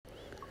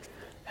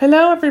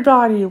Hello,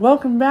 everybody.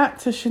 Welcome back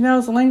to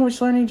Chanel's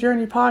Language Learning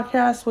Journey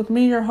podcast with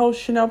me, your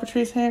host, Chanel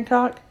Patrice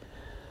Hancock,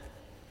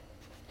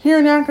 here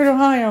in Akron,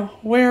 Ohio,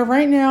 where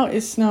right now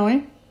it's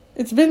snowing.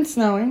 It's been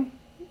snowing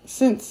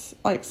since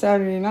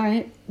Saturday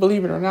night,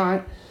 believe it or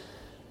not.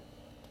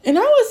 And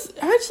I was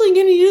actually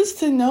getting used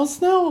to no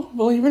snow,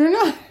 believe it or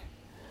not.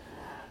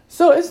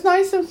 So it's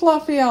nice and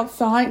fluffy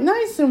outside,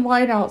 nice and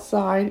white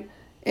outside,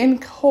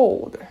 and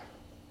cold.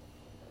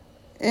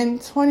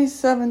 And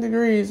 27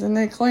 degrees, and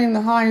they claim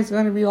the high is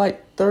going to be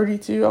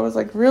 32. I was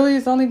like, really?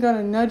 It's only going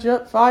to nudge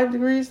up 5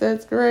 degrees?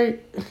 That's great.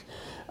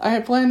 I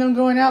had planned on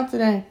going out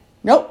today.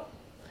 Nope.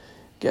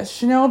 Guess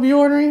Chanel will be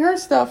ordering her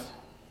stuff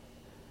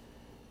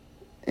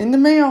in the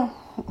mail.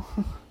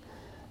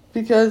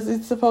 Because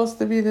it's supposed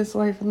to be this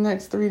way for the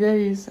next 3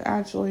 days,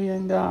 actually.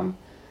 And,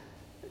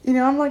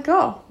 I'm like,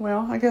 oh,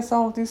 well, I guess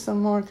I'll do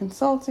some more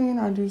consulting.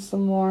 I'll do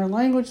some more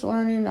language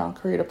learning. I'll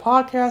create a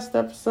podcast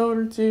episode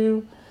or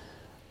two.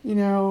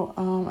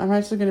 I'm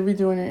actually going to be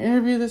doing an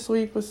interview this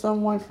week with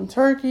someone from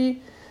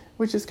Turkey,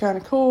 which is kind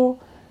of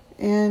cool.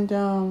 And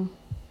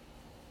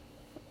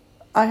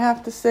I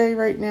have to say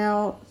right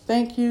now,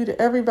 thank you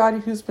to everybody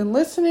who's been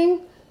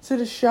listening to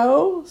the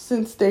show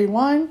since day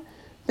one.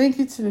 Thank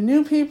you to the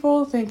new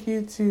people. Thank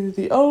you to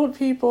the old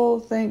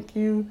people. Thank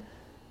you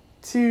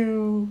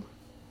to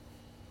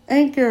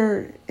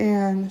Anchor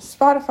and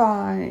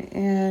Spotify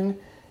and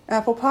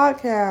Apple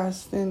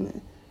Podcasts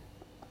and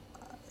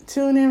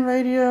TuneIn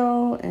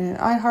Radio and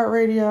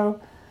iHeartRadio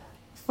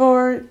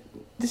for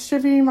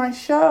distributing my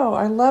show.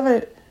 I love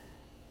it.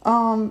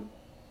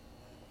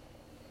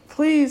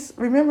 Please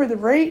remember to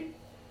rate,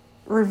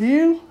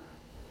 review.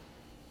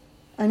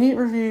 I need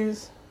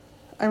reviews.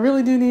 I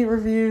really do need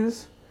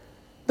reviews.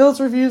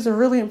 Those reviews are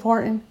really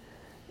important.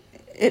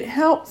 It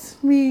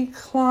helps me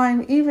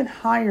climb even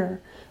higher.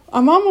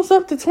 I'm almost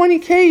up to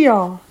 20K,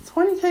 y'all.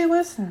 20K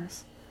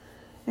listeners.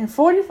 In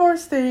 44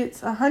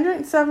 states,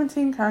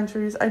 117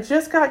 countries. I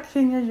just got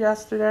Kenya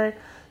yesterday.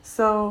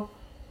 So,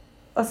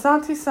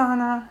 Asante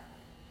Sana,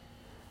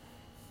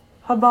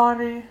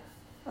 Habari.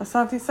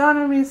 Asante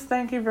Sana means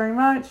thank you very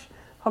much.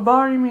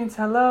 Habari means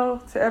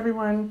hello to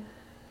everyone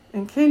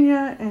in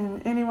Kenya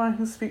and anyone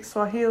who speaks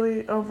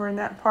Swahili over in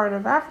that part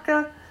of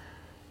Africa.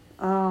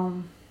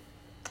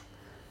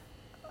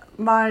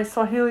 My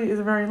Swahili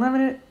is very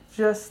limited,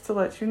 just to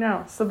let you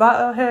know. Sabah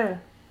el khair.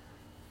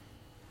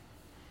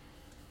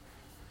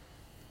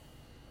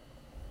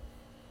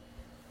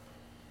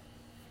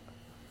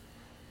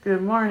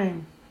 Good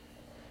morning.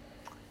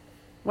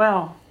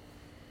 Well,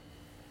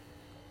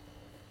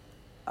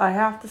 I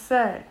have to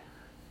say,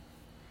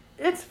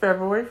 it's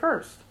February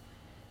 1st.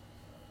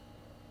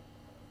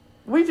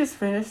 We just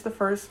finished the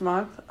first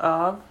month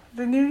of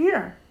the new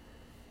year.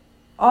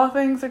 All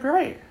things are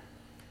great.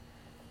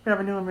 We have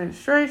a new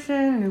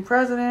administration, a new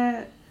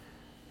president,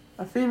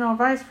 a female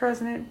vice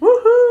president.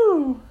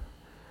 Woohoo!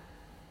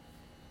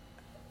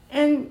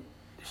 And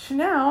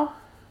Chanel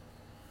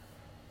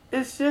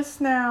is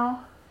just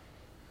now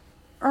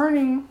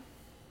earning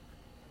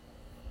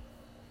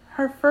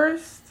her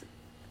first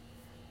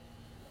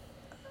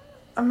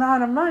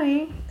amount of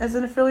money as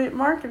an affiliate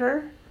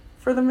marketer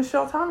for the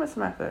Michelle Thomas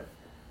method.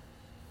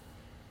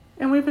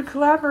 And we've been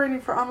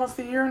collaborating for almost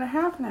a year and a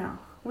half now,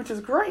 which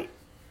is great.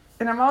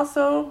 And I'm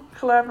also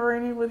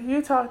collaborating with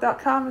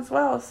utalk.com as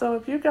well. So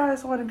if you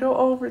guys want to go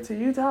over to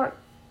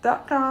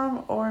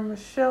utalk.com or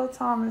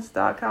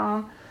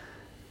michellethomas.com,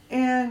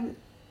 and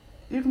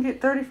you can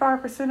get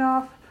 35%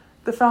 off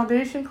the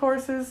foundation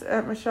courses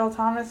at Michelle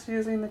Thomas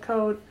using the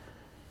code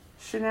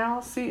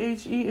Chanel,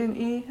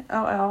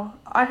 Chenell.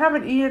 I have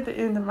an E at the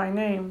end of my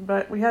name,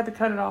 but we had to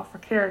cut it off for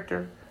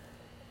character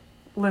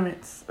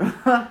limits.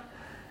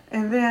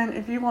 And then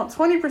if you want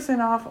 20%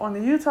 off on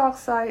the uTalk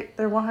site,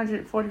 there are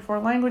 144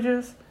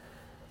 languages,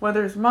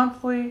 whether it's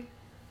monthly,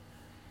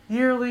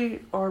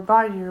 yearly, or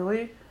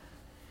bi-yearly.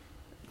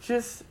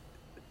 Just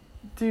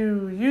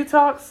do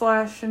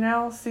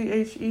uTalk/Chanel,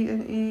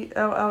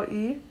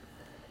 Chenelle,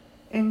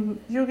 and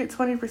you'll get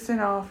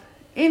 20% off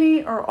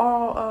any or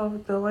all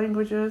of the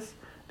languages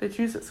that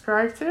you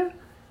subscribe to.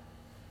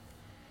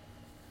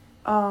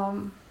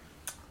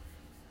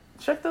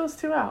 Check those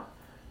two out.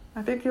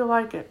 I think you'll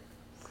like it.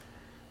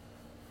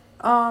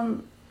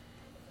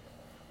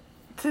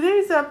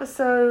 Today's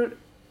episode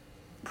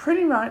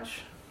pretty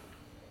much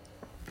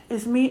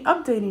is me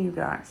updating you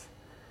guys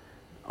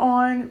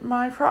on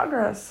my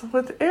progress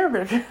with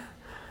Arabic.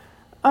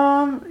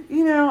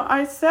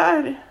 I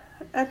said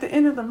at the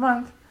end of the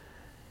month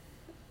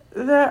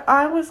that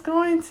I was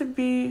going to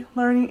be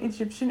learning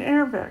Egyptian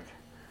Arabic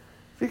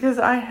because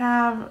I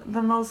have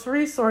the most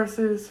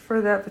resources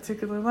for that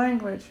particular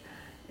language.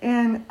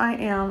 And I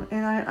am.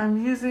 And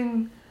I'm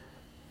using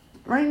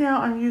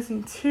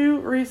two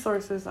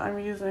resources. I'm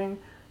using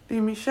the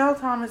Michelle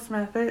Thomas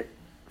Method,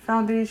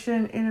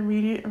 Foundation,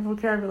 Intermediate, and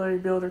Vocabulary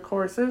Builder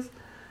courses.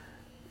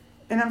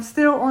 And I'm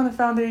still on the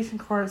foundation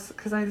course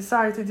because I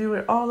decided to do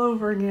it all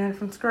over again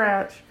from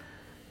scratch,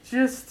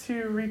 just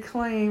to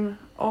reclaim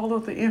all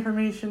of the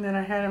information that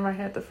I had in my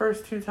head the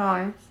first two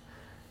times.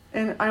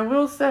 And I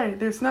will say,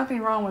 there's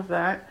nothing wrong with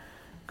that,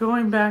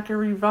 going back and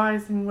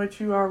revising what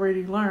you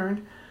already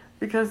learned,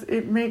 because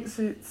it makes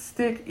it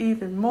stick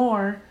even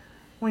more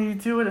when you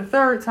do it a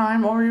third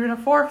time or even a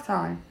fourth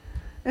time.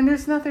 And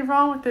there's nothing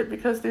wrong with it,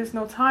 because there's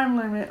no time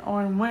limit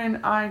on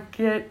when I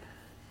get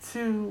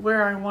to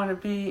where I want to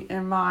be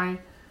in my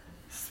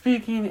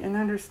speaking and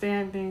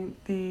understanding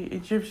the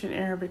Egyptian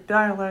Arabic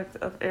dialect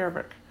of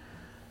Arabic.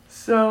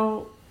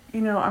 So,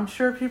 I'm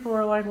sure people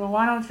are like, well,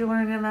 why don't you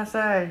learn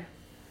MSA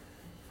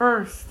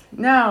first?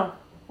 No,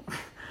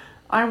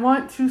 I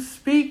want to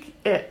speak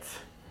it.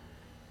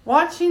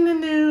 Watching the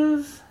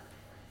news,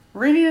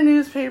 reading a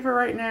newspaper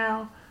right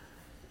now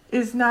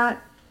is not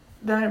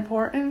that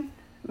important.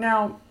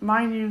 Now,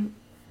 mind you,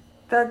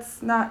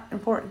 that's not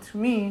important to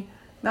me.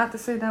 Not to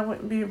say that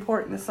wouldn't be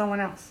important to someone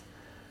else.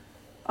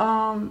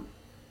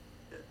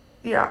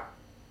 Yeah.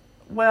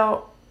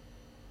 Well,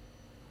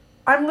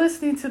 I'm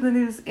listening to the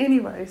news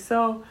anyway.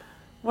 So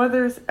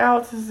whether it's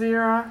Al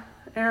Jazeera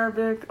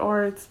Arabic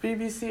or it's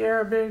BBC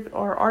Arabic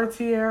or RT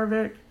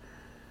Arabic,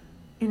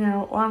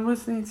 or I'm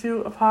listening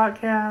to a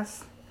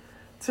podcast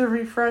to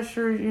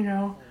refresher,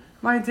 the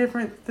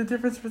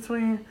difference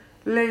between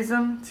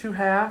lazim, to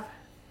have,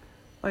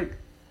 like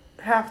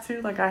have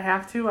to, like I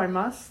have to, I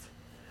must,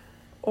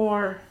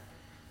 or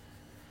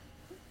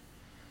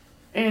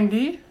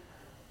Andy,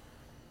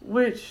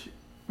 which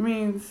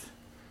means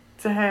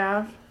to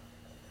have,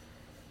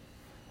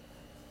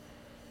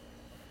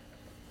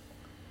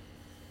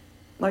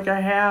 like I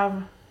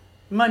have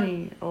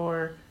money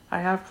or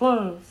I have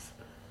clothes,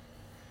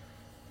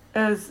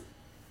 as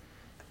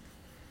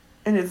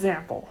an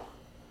example.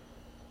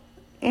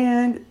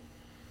 And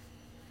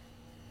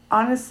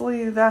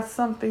honestly, that's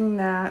something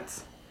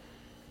that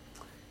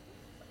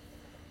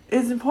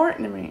is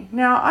important to me.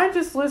 Now, I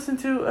just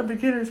listened to a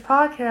beginner's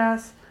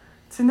podcast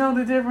to know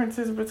the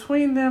differences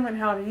between them and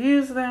how to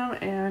use them,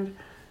 and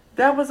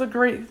that was a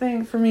great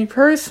thing for me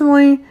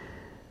personally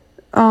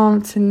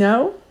to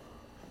know.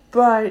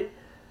 But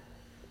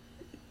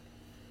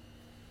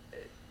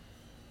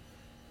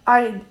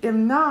I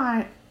am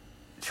not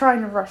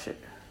trying to rush it.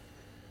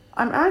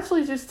 I'm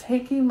actually just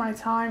taking my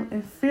time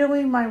and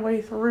feeling my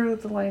way through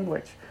the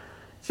language.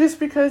 Just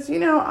because, I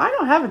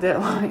don't have a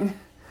deadline.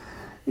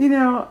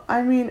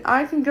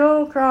 I can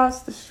go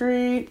across the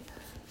street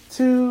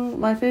to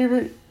my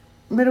favorite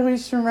Middle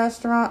Eastern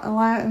restaurant,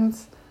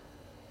 Alanton's,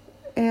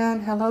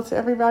 and hello to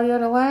everybody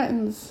at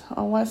Alanton's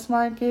on West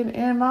Market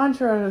and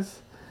Montrose.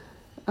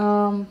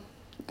 But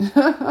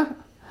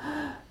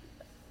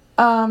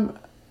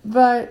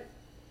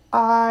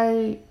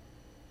I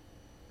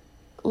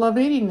love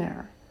eating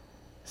there.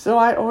 So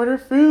I order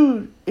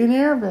food in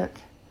Arabic,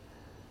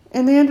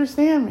 and they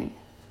understand me.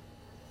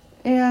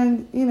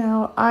 And,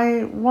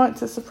 I want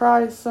to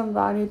surprise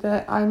somebody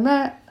that I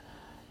met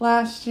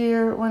last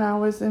year when I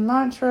was in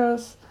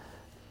Montrose,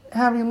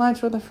 having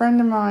lunch with a friend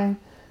of mine.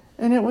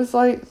 And it was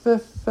like the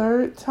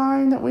third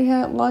time that we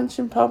had lunch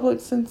in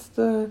public since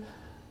the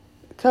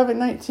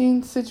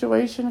COVID-19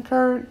 situation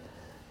occurred.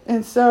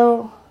 And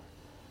so,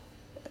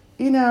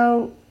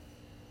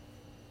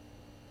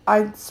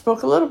 I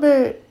spoke a little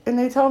bit, and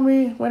they told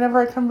me whenever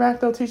I come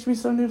back, they'll teach me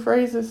some new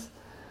phrases.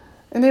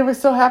 And they were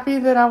so happy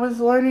that I was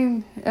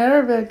learning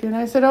Arabic. And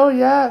I said, oh,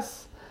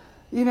 yes.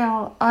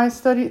 I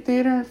studied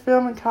theater and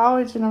film in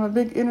college, and I'm a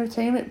big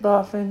entertainment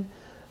buff. And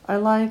I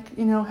like,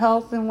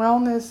 health and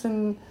wellness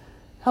and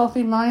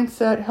healthy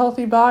mindset,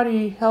 healthy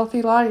body,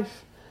 healthy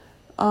life.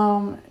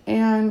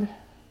 And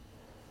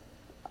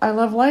I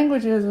love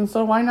languages. And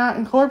so why not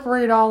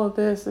incorporate all of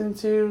this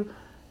into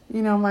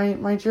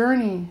my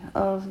journey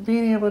of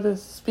being able to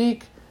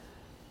speak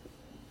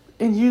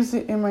and use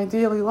it in my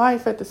daily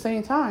life at the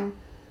same time.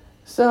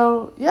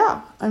 So,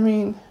 yeah,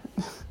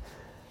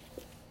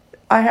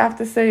 I have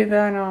to say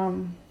that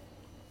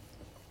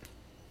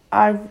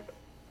I've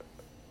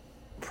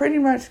pretty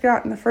much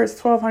gotten the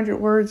first 1,200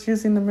 words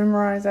using the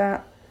Memrise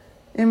app,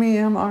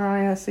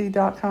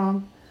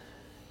 MEMRISE.com.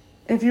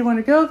 If you want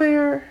to go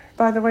there,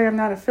 by the way, I'm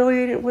not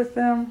affiliated with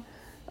them.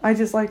 I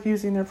just like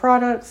using their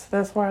products.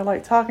 That's why I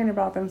like talking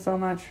about them so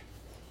much.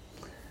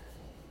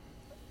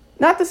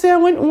 Not to say I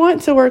wouldn't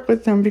want to work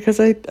with them, because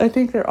I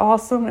think they're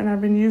awesome, and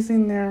I've been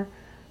using their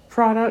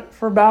product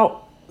for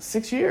about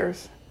 6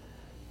 years.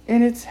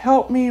 And it's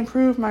helped me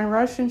improve my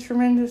Russian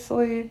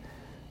tremendously.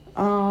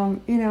 I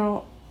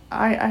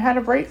had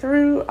a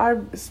breakthrough. I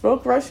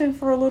spoke Russian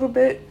for a little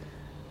bit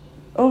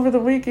over the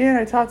weekend.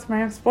 I talked to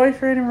my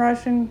ex-boyfriend in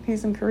Russian.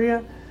 He's in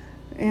Korea.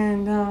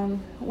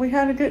 And we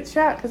had a good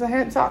chat because I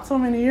hadn't talked to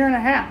him in a year and a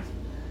half.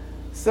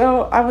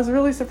 So I was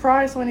really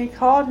surprised when he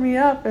called me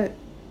up at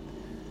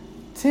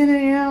 10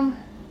 a.m.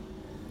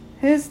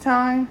 his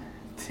time,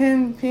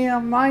 10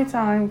 p.m. my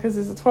time, because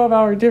there's a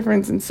 12-hour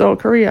difference in Seoul,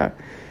 Korea.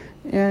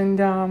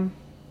 And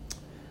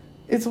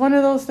it's one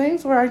of those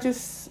things where I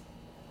just,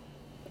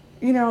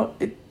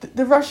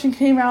 the Russian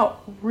came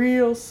out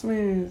real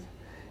smooth.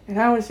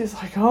 And I was just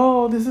like,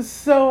 oh, this is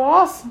so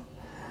awesome.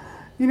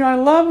 I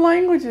love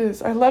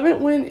languages. I love it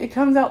when it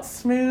comes out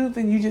smooth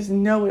and you just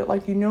know it,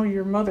 like you know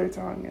your mother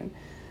tongue.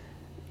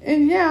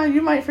 And yeah,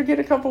 you might forget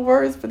a couple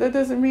words, but that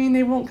doesn't mean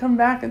they won't come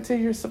back into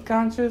your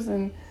subconscious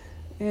and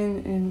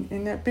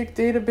in that big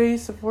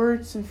database of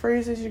words and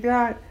phrases you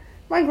got.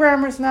 My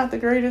grammar's not the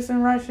greatest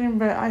in Russian,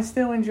 but I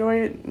still enjoy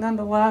it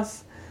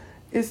nonetheless.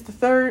 It's the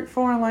third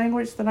foreign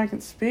language that I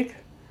can speak,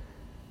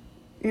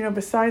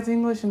 besides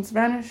English and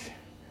Spanish.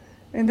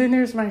 And then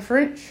there's my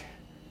French,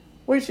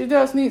 which it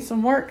does need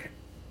some work,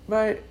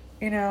 but,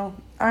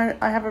 I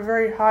have a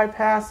very high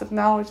passive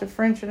knowledge of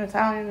French and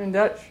Italian and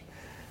Dutch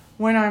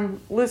when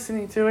I'm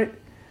listening to it.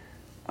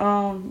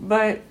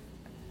 But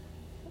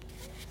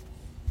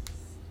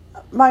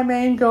my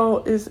main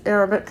goal is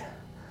Arabic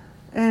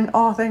and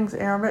all things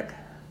Arabic.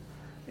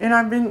 And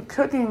I've been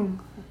cooking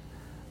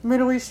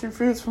Middle Eastern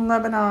foods from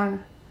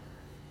Lebanon,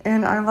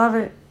 and I love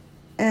it.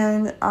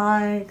 And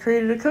I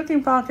created a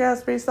cooking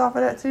podcast based off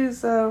of that too.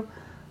 So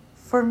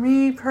for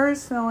me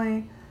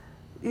personally,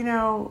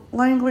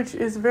 language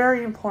is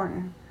very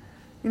important.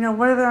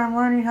 Whether I'm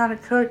learning how to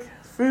cook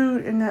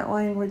food in that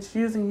language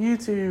using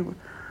YouTube,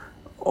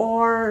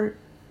 or,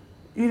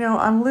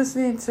 I'm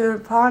listening to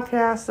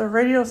podcasts or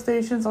radio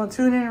stations on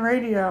TuneIn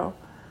Radio.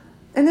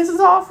 And this is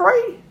all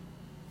free.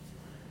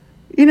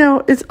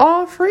 It's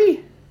all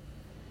free,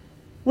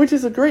 which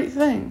is a great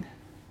thing.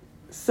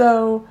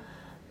 So,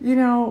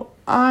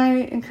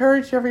 I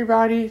encourage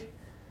everybody,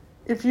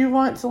 if you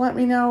want to let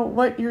me know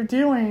what you're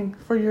doing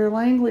for your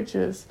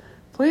languages,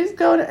 please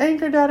go to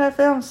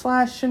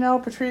anchor.fm/Chanel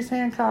Patrice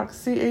Hancock,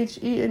 ChenellePatrice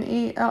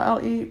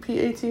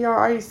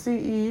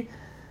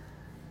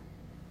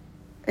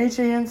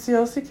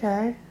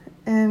HANCOCK,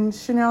 and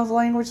Chanel's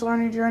Language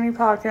Learning Journey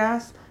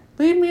podcast.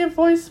 Leave me a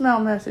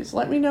voicemail message.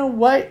 Let me know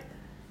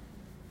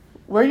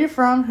where you're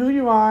from, who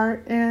you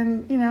are,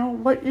 and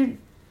what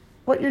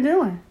you're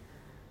doing.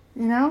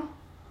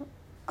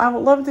 I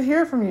would love to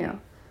hear from you.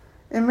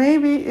 And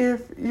maybe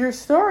if your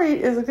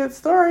story is a good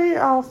story,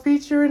 I'll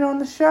feature it on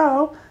the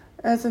show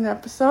as an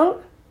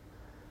episode.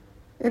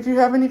 If you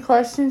have any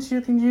questions,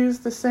 you can use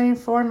the same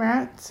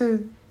format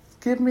to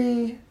give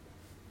me,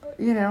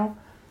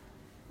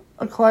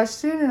 a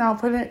question, and I'll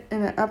put it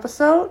in an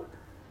episode.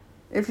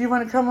 If you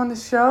want to come on the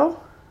show,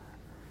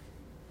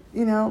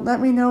 let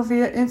me know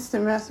via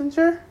instant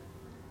messenger,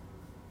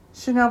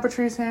 Chanel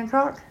Patrice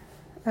Hancock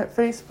at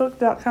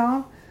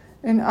facebook.com,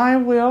 and I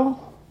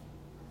will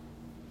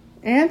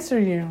answer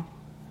you.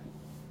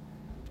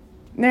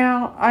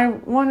 Now, I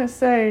want to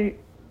say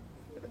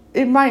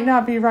it might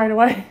not be right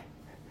away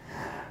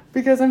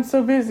because I'm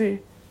so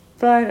busy,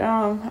 but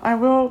I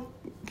will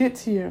get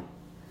to you.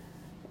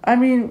 I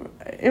mean,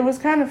 it was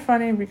kind of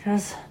funny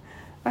because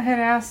I had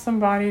asked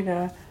somebody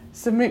to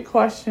submit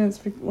questions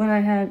when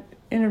I had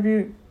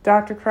interviewed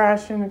Dr.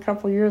 Krashen a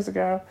couple years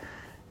ago,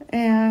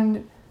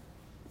 and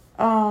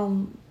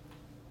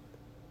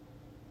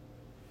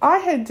I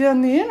had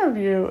done the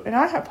interview and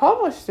I had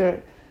published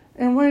it.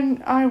 And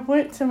when I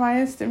went to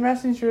my instant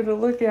messenger to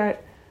look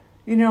at,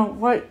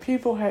 what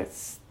people had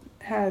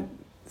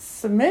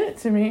submitted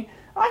to me,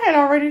 I had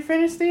already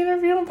finished the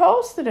interview and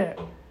posted it.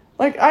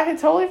 Like, I had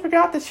totally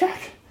forgot to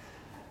check.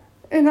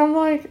 And I'm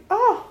like,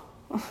 oh.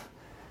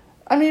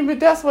 I mean, but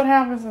that's what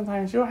happens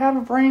sometimes. You'll have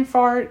a brain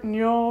fart and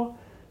you'll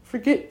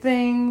forget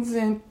things,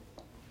 and,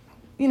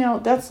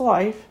 that's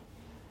life.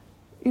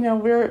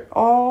 We're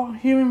all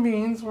human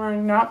beings. We're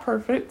not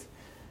perfect.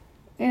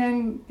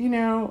 And,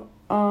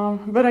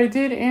 but I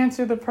did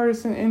answer the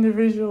person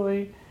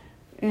individually,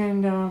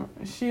 and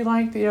she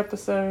liked the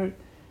episode.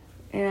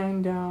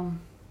 And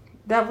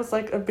that was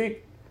like a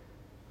big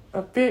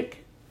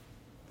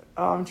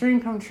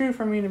dream come true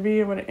for me to be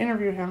able to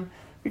interview him,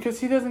 because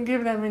he doesn't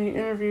give that many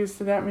interviews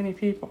to that many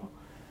people.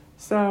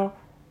 So,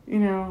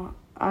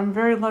 I'm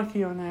very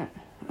lucky on that.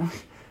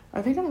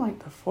 I think I'm like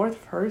the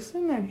fourth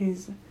person that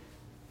he's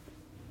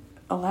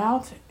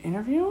allowed to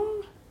interview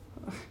him.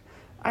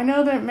 I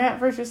know that Matt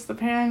versus the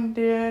Pan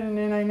did, and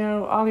then I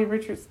know Ollie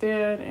Richards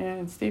did,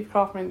 and Steve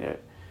Kaufman did.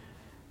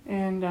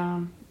 And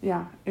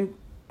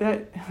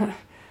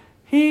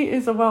he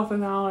is a wealth of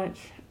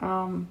knowledge,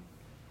 I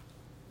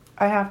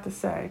have to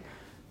say.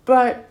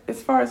 But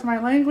as far as my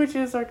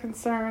languages are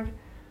concerned,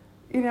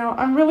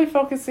 I'm really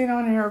focusing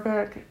on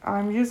Arabic.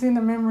 I'm using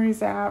the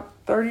Memories app,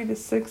 30 to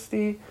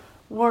 60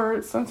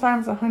 words,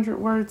 sometimes 100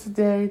 words a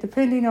day,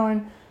 depending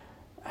on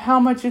how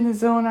much in the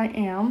zone I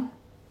am.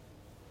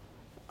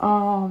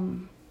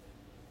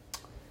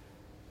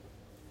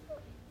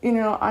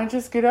 I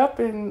just get up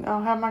and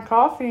I'll have my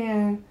coffee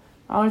and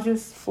I'll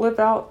just flip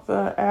out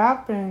the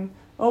app and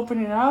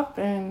open it up,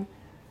 and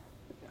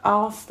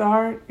I'll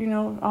start,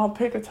 I'll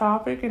pick a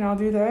topic and I'll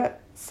do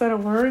that set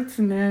of words,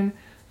 and then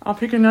I'll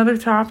pick another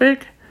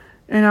topic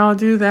and I'll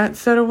do that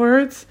set of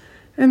words.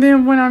 And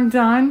then when I'm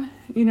done,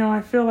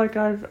 I feel like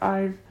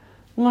I've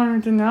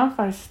learned enough,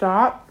 I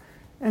stop,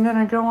 and then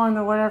I go on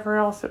to whatever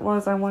else it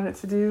was I wanted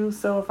to do.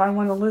 So if I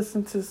want to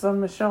listen to some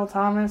Michelle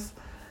Thomas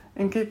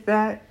and get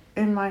that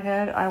in my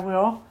head, I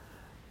will.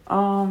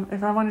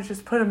 If I want to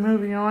just put a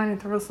movie on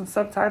and throw some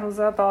subtitles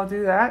up, I'll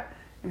do that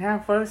and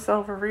have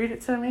voiceover read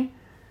it to me.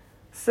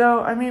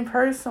 So,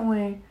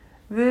 personally,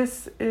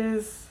 this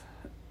is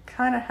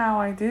kind of how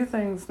I do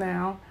things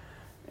now.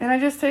 And I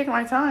just take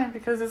my time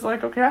because it's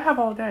like, okay, I have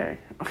all day.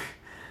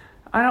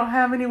 I don't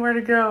have anywhere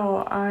to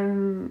go.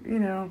 I'm,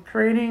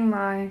 creating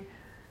my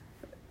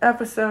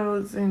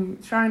episodes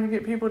and trying to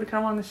get people to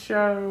come on the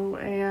show.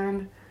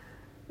 And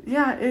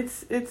yeah,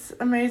 it's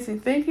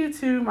amazing. Thank you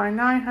to my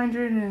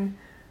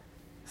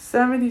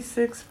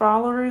 976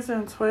 followers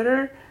on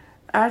Twitter.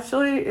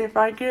 Actually, if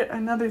I get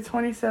another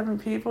 27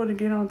 people to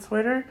get on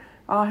Twitter,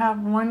 I'll have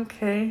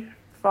 1K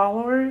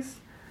followers.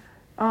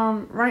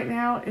 Right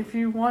now, if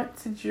you want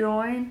to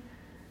join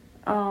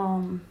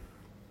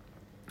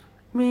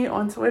me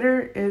on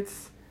Twitter,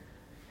 it's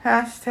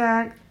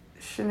hashtag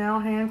Chanel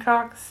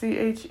Hancock,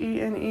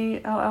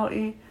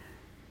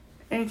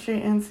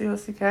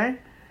 CHENELLEHANCOCK.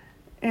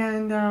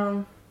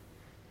 And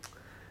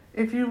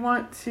if you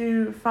want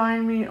to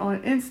find me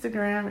on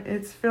Instagram,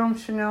 it's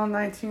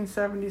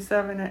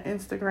FilmChanel1977 at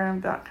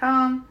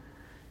Instagram.com,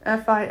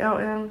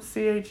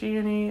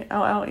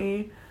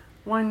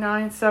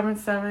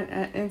 FilmChanelle1977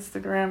 at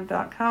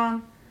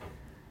Instagram.com.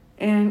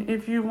 And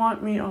if you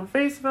want me on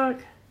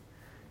Facebook,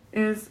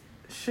 is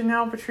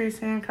Chanel Patrice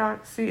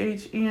Hancock,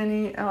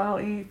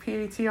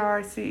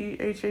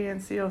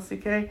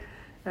 CHENELLEPATRICEHANCOCK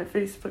at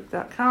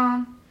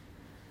Facebook.com.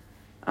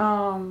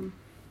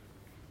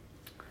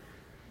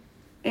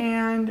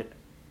 And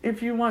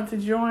if you want to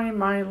join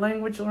my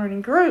language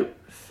learning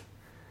groups,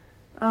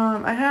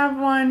 I have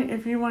one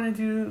if you want to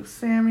do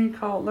Sammy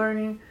called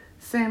Learning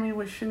Sammy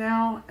with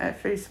Chanel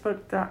at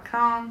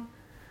Facebook.com.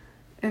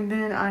 And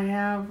then I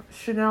have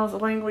Chanel's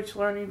Language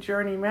Learning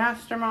Journey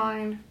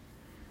Mastermind,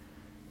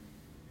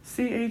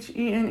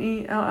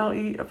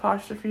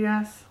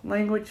 CHENELLE''S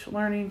Language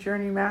Learning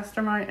Journey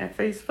Mastermind at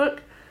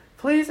Facebook.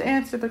 Please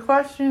answer the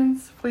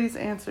questions. Please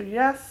answer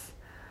yes.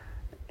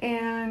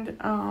 And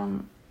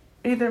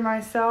either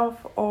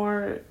myself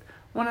or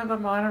one of the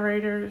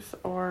moderators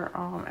or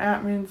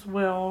admins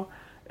will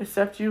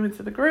accept you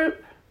into the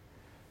group.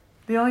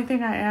 The only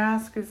thing I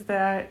ask is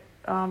that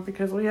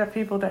because we have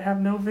people that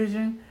have no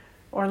vision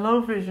or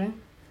low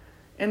vision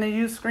and they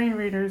use screen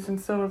readers,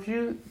 and so if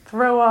you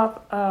throw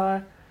up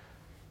a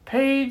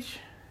page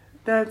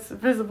that's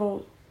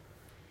visible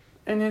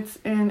and it's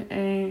in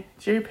a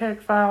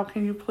JPEG file,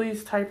 can you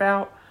please type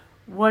out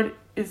what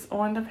is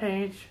on the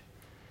page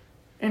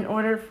in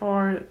order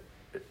for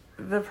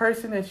the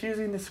person that's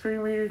using the screen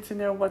reader to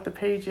know what the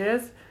page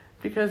is,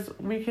 because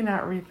we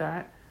cannot read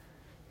that.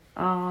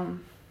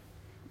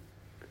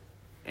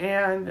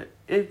 And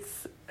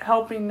it's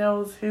helping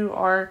those who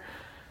are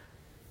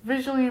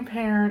visually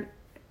impaired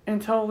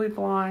and totally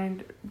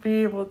blind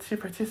be able to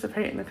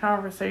participate in the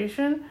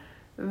conversation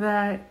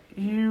that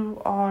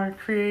you are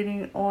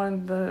creating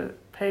on the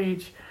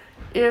page.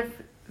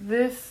 If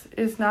this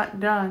is not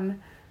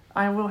done,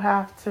 I will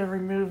have to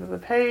remove the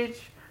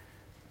page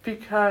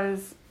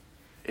because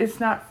it's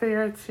not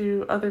fair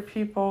to other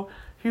people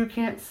who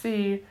can't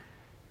see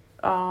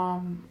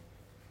at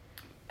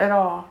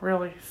all,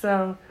 really.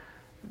 So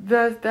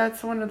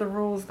that's one of the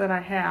rules that I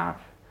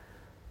have.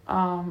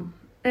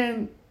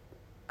 And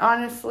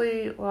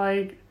honestly,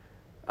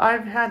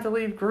 I've had to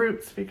leave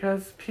groups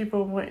because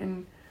people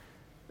wouldn't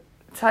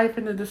type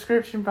in the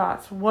description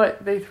box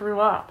what they threw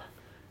up.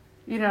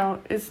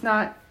 It's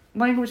not,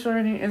 language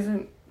learning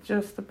isn't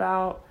just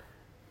about,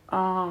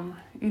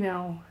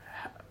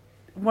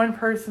 one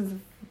person's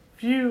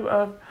view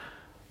of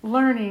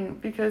learning,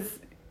 because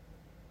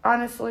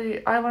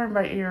honestly, I learn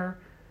by ear.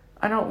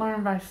 I don't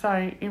learn by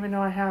sight, even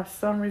though I have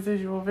some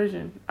residual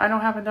vision. I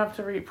don't have enough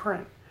to read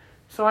print,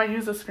 so I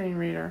use a screen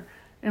reader.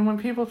 And when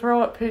people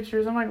throw up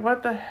pictures, I'm like,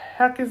 what the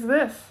heck is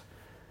this?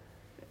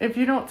 If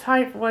you don't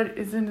type what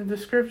is in the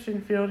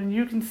description field, and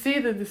you can see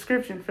the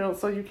description field,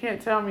 so you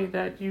can't tell me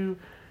that you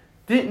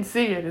didn't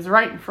see it, it's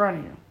right in front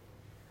of you.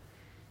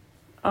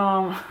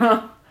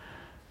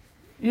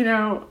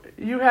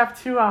 You have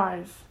two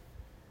eyes,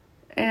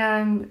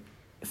 and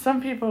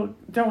some people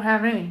don't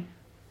have any.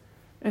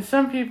 And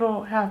some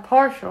people have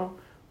partial,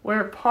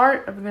 where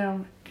part of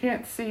them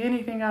can't see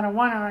anything out of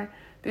one eye.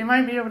 They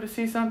might be able to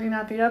see something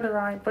out the other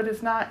eye, but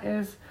it's not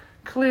as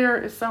clear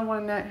as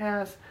someone that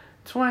has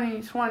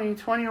 20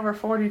 over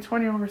 40,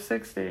 20 over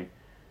 60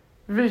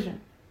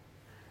 vision.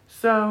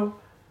 So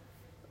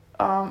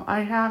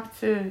I have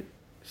to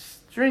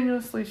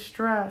strenuously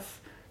stress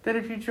that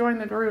if you join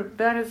the group,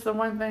 that is the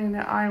one thing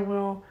that I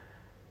will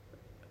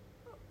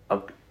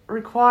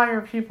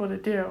require people to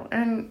do.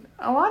 And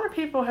a lot of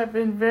people have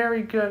been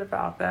very good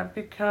about that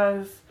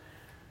because,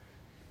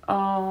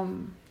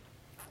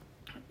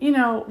 we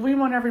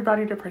want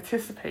everybody to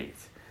participate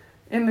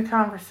in the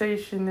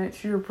conversation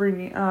that you're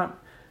bringing up.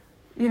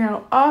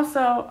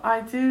 Also,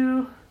 I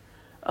do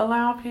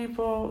allow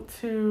people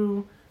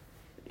to,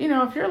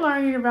 if you're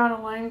learning about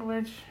a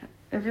language,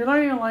 and you're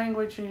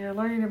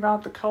learning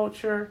about the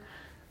culture,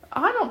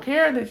 I don't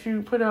care that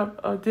you put up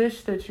a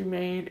dish that you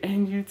made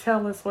and you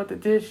tell us what the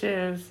dish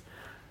is.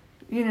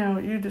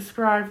 You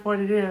describe what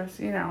it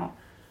is,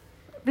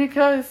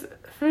 because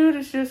food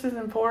is just as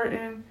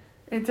important.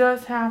 It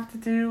does have to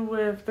do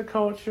with the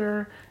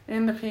culture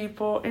and the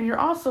people, and you're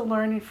also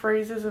learning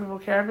phrases and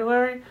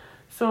vocabulary.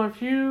 So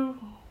if you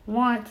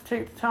want to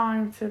take the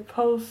time to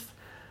post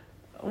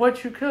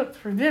what you cooked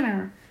for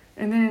dinner,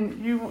 and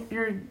then you're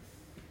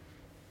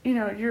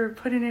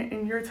putting it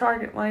in your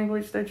target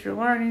language that you're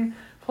learning,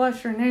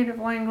 plus your native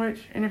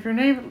language. And if your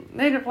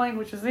native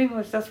language is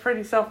English, that's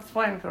pretty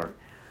self-explanatory.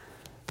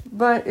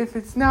 But if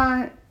it's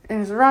not,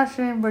 and it's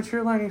Russian, but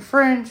you're learning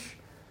French,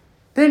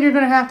 then you're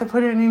going to have to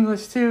put it in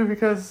English too,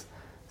 because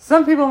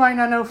some people might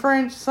not know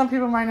French, some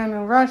people might not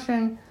know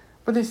Russian,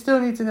 but they still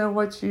need to know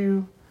what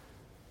you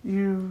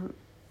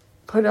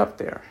put up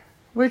there,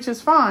 which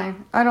is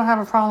fine. I don't have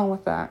a problem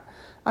with that.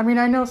 I mean,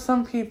 I know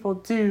some people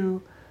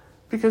do,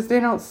 because they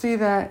don't see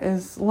that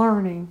as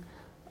learning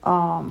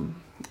a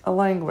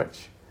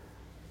language.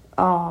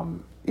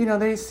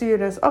 They see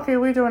it as, okay,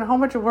 we're doing a whole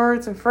bunch of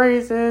words and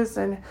phrases,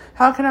 and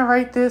how can I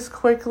write this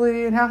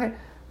quickly, and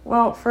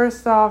well,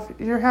 first off,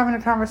 you're having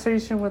a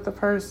conversation with the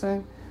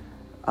person,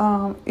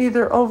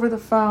 either over the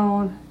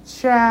phone,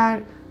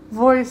 chat,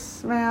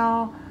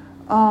 voicemail.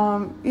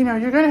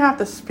 You're going to have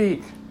to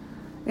speak,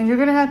 and you're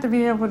going to have to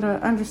be able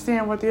to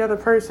understand what the other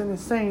person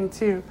is saying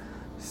too.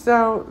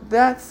 So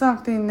that's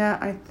something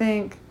that I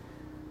think,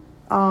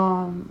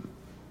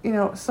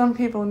 some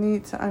people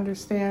need to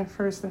understand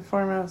first and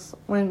foremost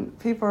when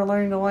people are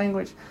learning the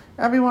language.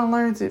 Everyone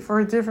learns it for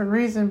a different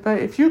reason, but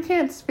if you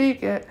can't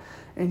speak it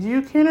and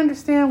you can't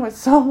understand what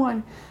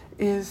someone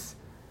is,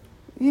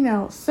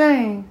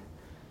 saying,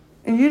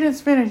 and you didn't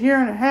spend a year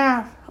and a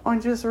half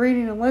on just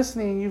reading and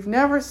listening, you've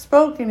never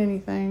spoken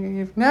anything, and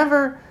you've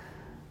never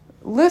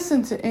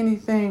listened to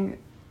anything,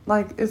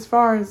 like as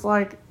far as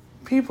like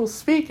people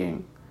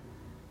speaking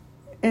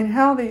and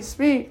how they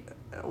speak,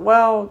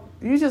 well,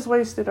 you just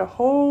wasted a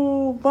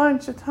whole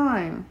bunch of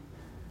time,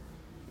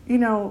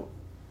 and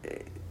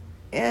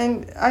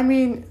I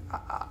mean,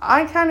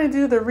 I kind of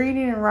do the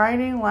reading and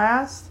writing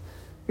last,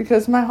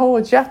 because my whole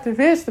objective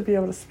is to be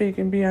able to speak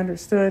and be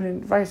understood,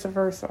 and vice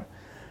versa.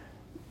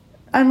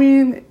 I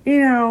mean,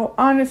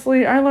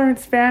 honestly, I learned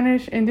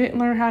Spanish and didn't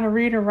learn how to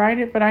read or write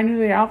it, but I knew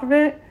the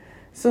alphabet.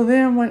 So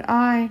then when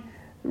I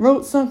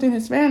wrote something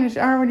in Spanish,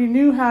 I already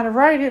knew how to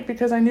write it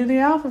because I knew the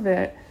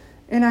alphabet.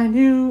 And I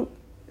knew,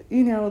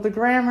 the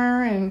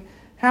grammar and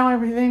how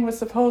everything was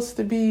supposed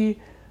to be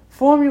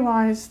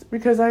formalized,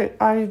 because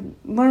I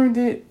learned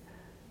it,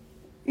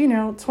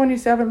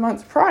 27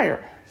 months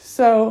prior.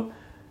 So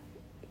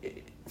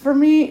for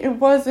me, it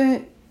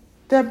wasn't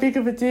that big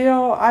of a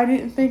deal. I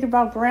didn't think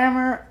about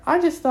grammar. I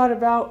just thought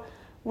about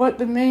what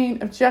the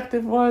main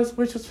objective was,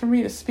 which was for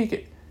me to speak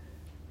it.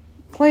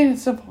 Plain and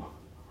simple.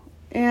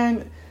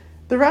 And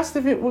the rest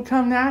of it will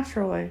come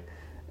naturally.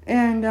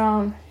 And,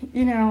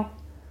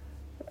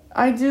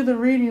 I do the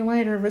reading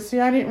later, but see,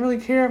 I didn't really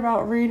care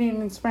about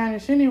reading in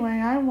Spanish anyway.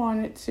 I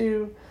wanted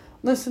to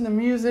listen to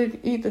music,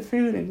 eat the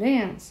food, and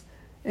dance.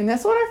 And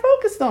that's what I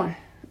focused on.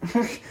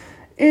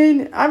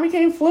 And I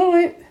became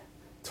fluent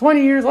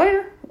 20 years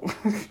later.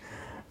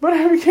 But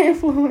I became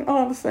fluent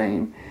all the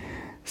same.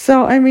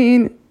 So, I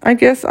mean, I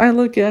guess I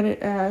look at it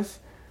as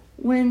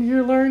when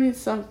you're learning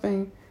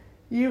something,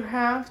 you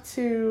have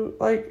to,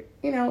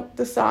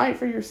 decide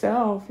for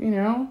yourself,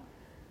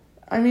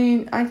 I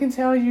mean, I can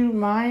tell you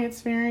my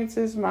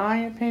experiences, my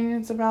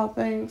opinions about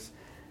things,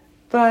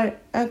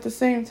 but at the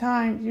same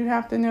time, you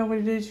have to know what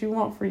it is you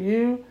want for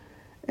you.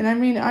 And I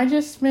mean, I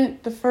just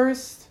spent the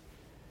first,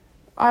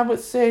 I would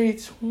say,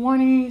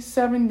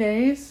 27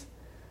 days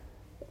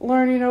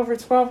learning over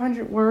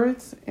 1,200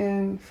 words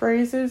and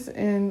phrases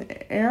in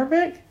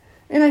Arabic.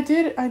 And I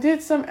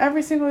did some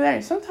every single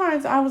day.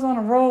 Sometimes I was on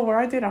a roll where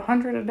I did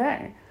 100 a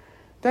day.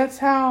 That's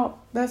how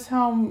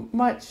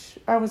much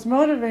I was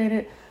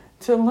motivated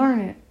to learn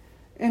it.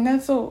 And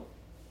that's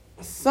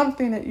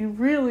something that you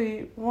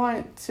really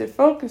want to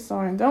focus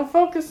on. Don't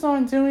focus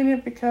on doing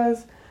it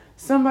because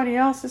somebody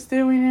else is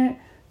doing it.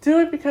 Do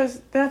it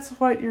because that's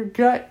what your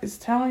gut is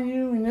telling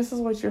you, and this is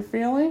what you're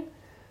feeling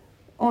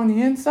on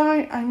the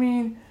inside. I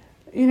mean,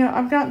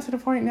 I've gotten to the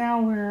point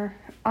now where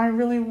I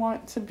really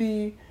want to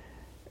be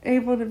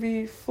able to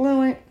be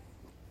fluent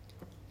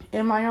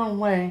in my own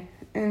way.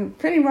 And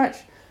pretty much,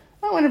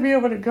 I want to be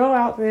able to go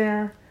out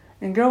there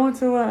and go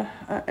into an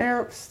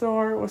Arab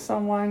store with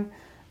someone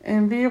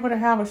and be able to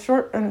have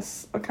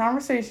a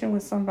conversation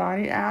with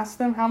somebody, ask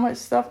them how much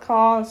stuff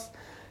costs,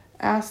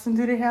 ask them,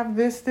 do they have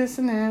this,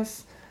 and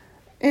this.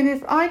 And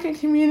if I can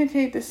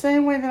communicate the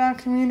same way that I'm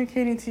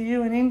communicating to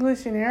you in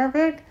English and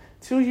Arabic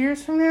 2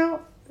 years from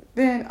now,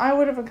 then I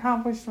would have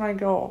accomplished my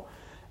goal.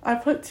 I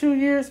put 2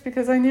 years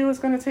because I knew it was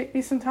going to take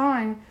me some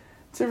time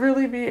to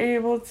really be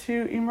able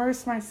to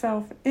immerse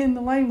myself in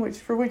the language,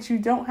 for which you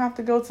don't have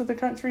to go to the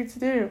country to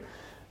do.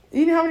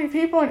 You know how many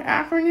people in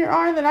Akron there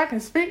are that I can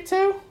speak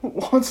to?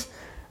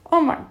 Oh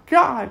my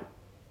God.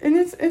 And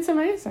it's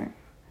amazing.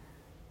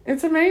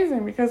 It's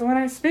amazing because when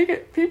I speak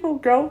it, people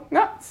go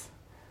nuts.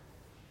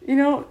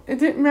 It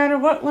didn't matter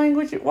what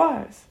language it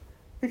was,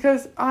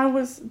 because I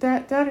was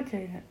that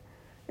dedicated.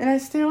 And I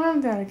still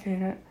am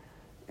dedicated.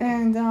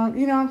 And,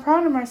 I'm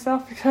proud of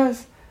myself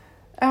because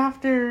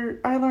after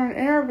I learned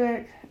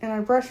Arabic and I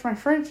brushed my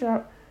French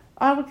up,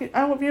 I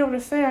would be able to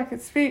say I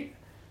could speak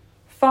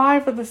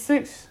 5 of the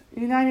 6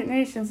 United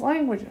Nations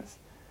languages.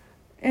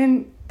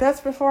 And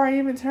that's before I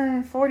even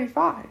turned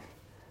 45.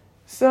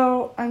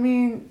 So, I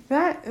mean,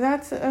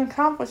 that's an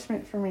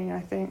accomplishment for me,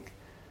 I think.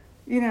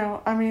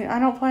 I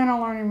don't plan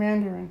on learning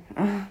Mandarin.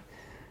 I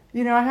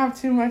have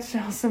too much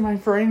else in my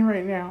brain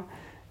right now.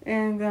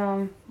 And,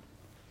 I'll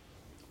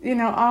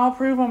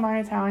improve on my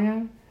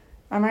Italian.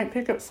 I might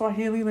pick up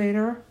Swahili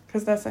later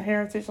because that's a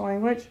heritage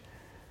language.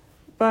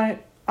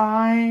 But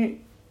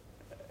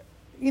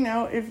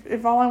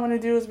if all I want to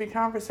do is be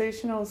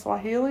conversational in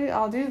Swahili,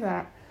 I'll do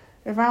that.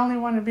 If I only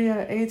want to be an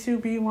A2,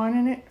 B1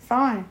 in it,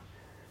 fine.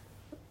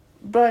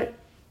 But,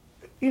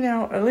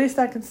 at least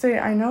I can say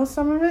I know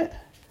some of it.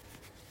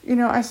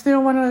 I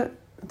still want to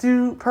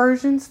do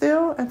Persian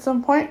still at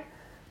some point.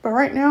 But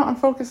right now I'm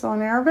focused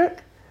on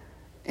Arabic.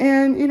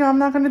 And, I'm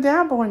not going to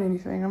dabble in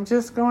anything. I'm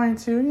just going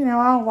to,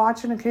 I'll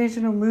watch an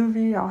occasional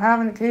movie. I'll have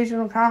an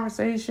occasional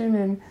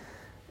conversation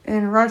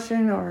in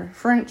Russian or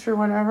French or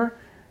whatever,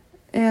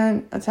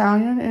 and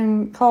Italian,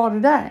 and call it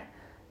a day.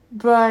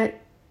 But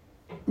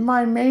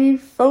my main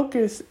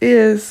focus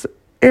is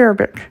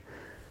Arabic.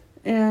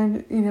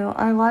 And,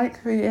 I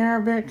like the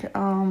Arabic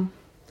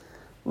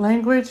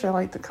language. I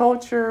like the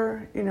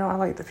culture. I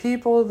like the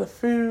people, the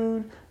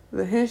food,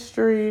 the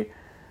history.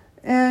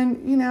 And,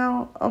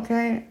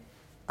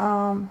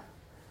 I'm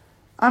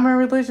a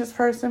religious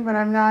person, but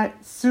I'm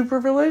not super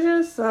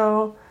religious.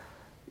 So,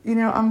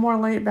 I'm more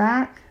laid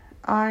back.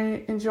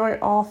 I enjoy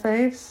all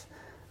faiths.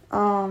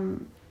 I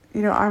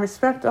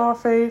respect all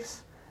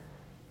faiths.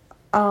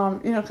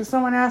 Because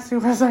someone asked me,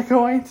 was I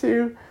going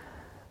to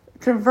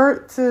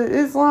convert to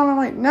Islam? I'm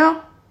like,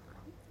 no,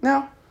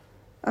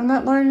 I'm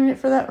not learning it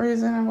for that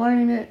reason. I'm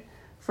learning it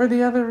for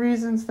the other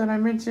reasons that I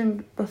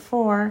mentioned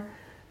before.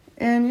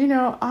 And,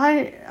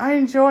 I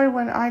enjoy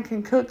when I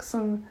can cook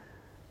some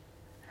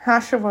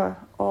hashawa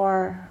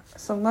or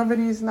some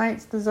Lebanese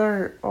night's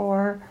dessert,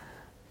 or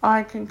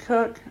I can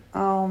cook,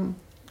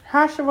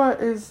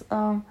 hashawa is,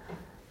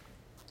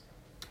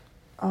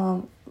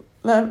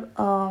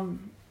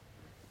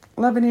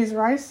 Lebanese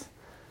rice,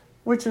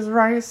 which is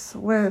rice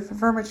with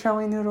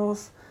vermicelli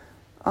noodles.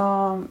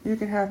 You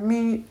can have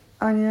meat,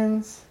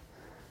 onions.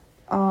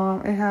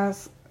 It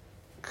has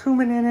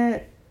cumin in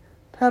it,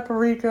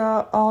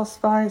 paprika,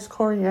 allspice,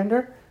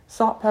 coriander,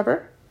 salt,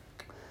 pepper.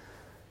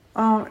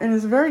 And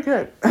it's very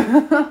good.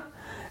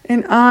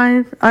 And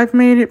I've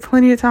made it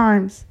plenty of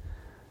times.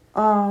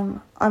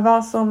 I've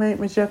also made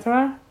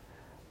majetra,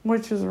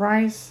 which is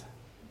rice,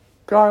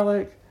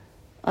 garlic,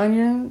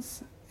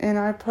 onions, and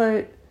I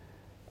put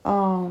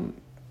some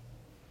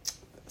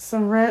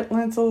red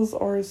lentils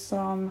or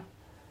some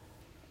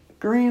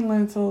green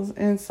lentils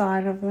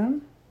inside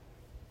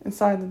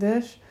the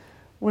dish,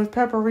 with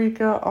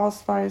paprika,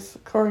 allspice,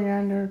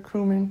 coriander,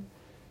 cumin,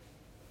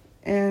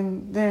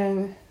 and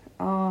then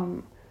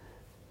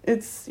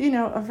it's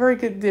a very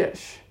good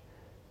dish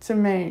to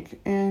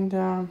make, and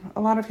a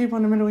lot of people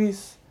in the Middle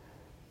East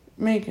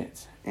make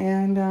it,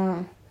 and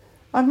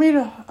I made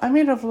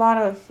a lot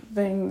of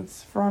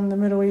things from the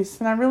Middle East,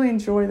 and I really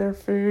enjoy their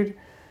food.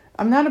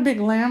 I'm not a big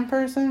lamb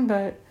person,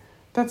 but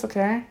that's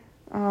okay.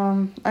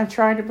 I've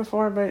tried it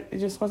before, but it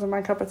just wasn't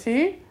my cup of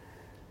tea.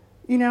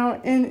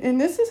 And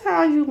this is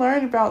how you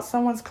learn about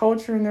someone's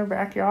culture in their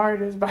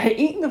backyard, is by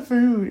eating the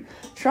food,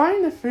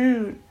 trying the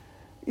food,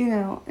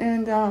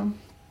 and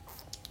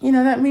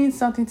that means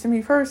something to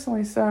me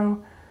personally.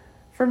 So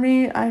for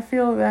me, I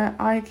feel that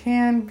I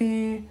can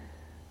be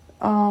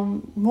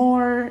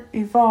more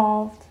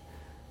evolved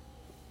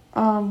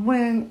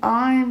when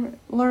I'm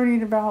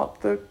learning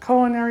about the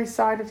culinary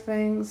side of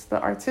things, the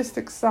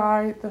artistic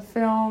side, the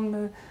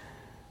film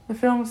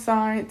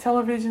side,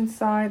 television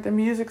side, the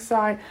music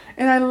side.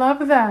 And I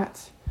love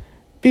that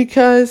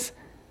because,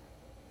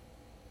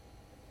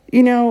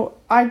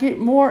 I get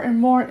more and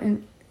more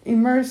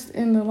immersed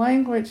in the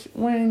language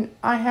when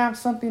I have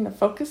something to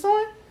focus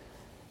on.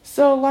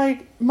 So,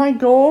 like, my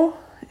goal,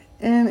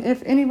 and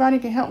if anybody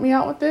can help me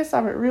out with this,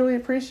 I would really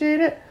appreciate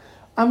it.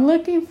 I'm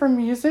looking for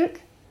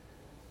music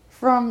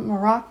from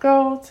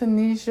Morocco,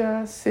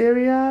 Tunisia,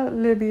 Syria,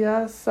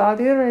 Libya,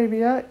 Saudi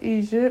Arabia,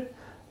 Egypt,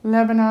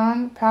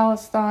 Lebanon,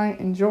 Palestine,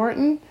 and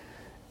Jordan.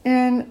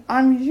 And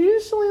I'm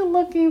usually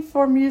looking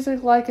for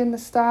music like in the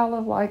style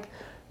of like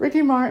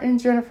Ricky Martin,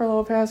 Jennifer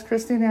Lopez,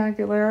 Christina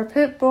Aguilera,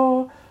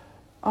 Pitbull,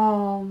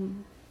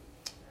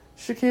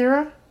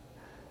 Shakira.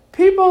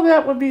 People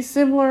that would be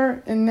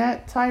similar in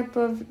that type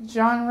of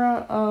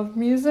genre of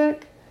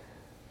music.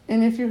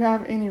 And if you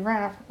have any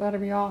rap,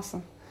 that'd be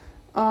awesome.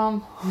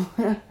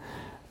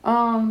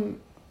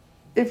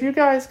 If you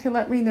guys can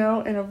let me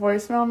know in a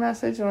voicemail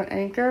message on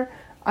Anchor,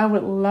 I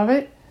would love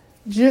it,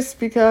 just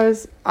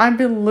because I've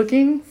been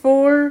looking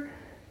for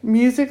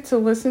music to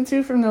listen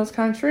to from those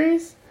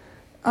countries.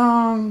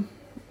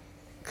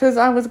 Because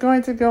I was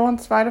going to go on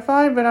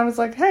Spotify, but I was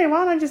like, hey,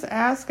 why don't I just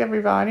ask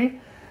everybody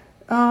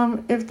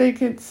if they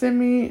could send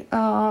me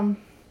a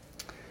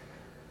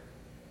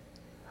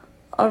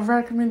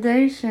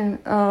recommendation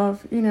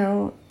of,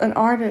 an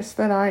artist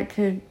that I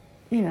could,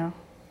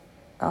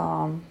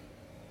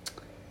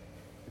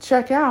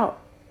 check out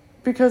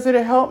because it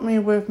helped me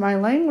with my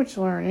language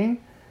learning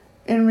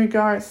in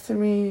regards to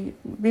me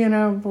being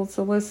able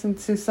to listen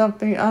to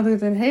something other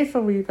than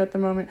Hafaweeb at the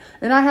moment.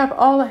 And I have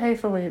all the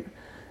Hafaweeb,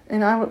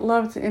 and I would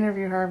love to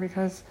interview her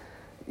because,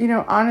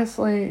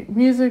 honestly,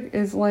 music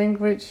is a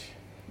language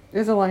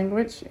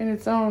in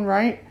its own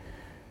right,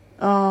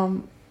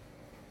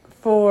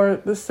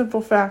 for the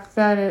simple fact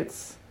that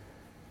it's,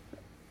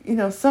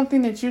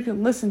 something that you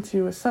can listen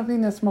to. It's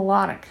something that's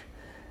melodic,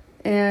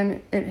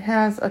 and it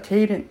has a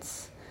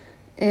cadence,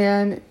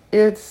 and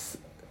it's,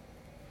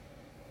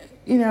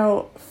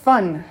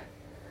 fun.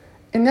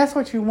 And that's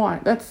what you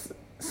want. That's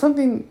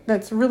something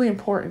that's really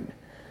important.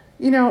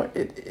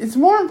 It's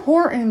more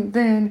important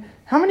than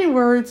how many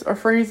words or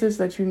phrases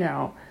that you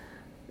know.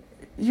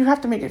 You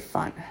have to make it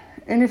fun.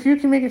 And if you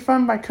can make it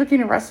fun by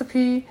cooking a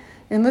recipe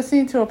and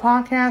listening to a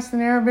podcast in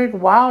Arabic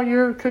while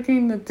you're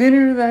cooking the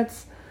dinner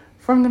that's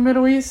from the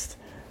Middle East,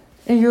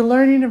 and you're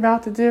learning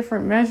about the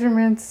different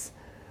measurements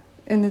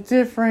and the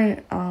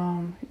different,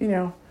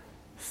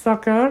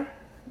 sakar,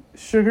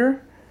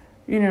 sugar,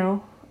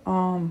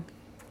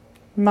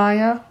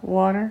 maya,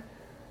 water,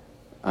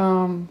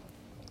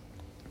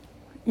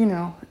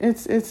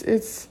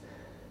 it's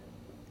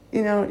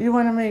you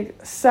want to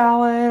make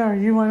salad, or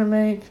you want to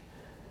make,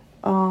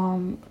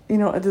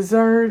 a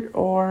dessert,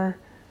 or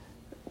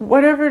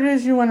whatever it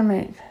is you want to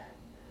make,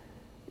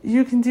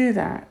 you can do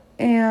that.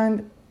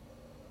 And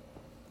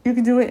you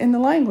can do it in the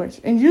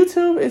language. And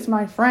YouTube is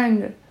my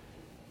friend.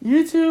 I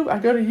go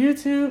to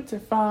YouTube to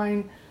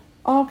find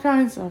all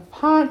kinds of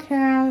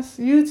podcasts,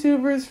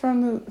 YouTubers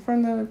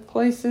from the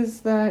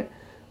places that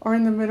are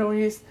in the Middle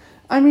East.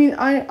 I mean,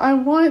 I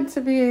want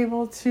to be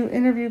able to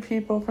interview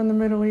people from the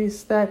Middle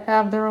East that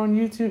have their own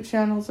YouTube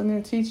channels and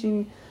they're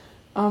teaching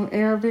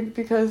Arabic,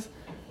 because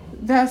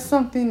that's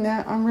something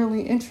that I'm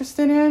really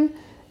interested in.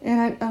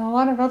 And a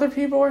lot of other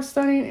people are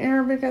studying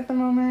Arabic at the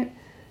moment.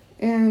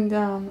 And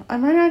I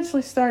might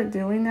actually start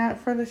doing that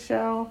for the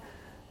show.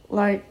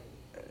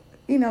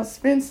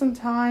 Spend some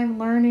time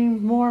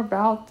learning more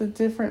about the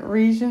different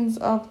regions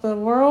of the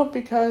world,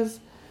 because,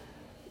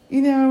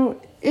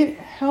 it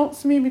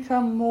helps me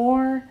become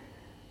more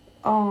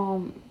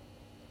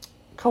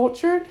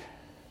cultured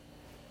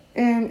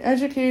and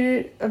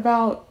educated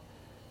about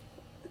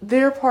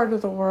their part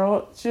of the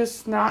world,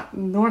 just not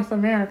North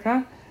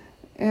America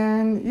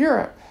and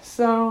Europe.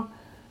 So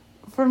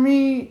for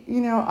me,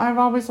 I've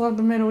always loved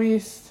the Middle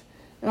East,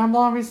 and I've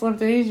always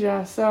loved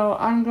Asia, so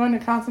I'm going to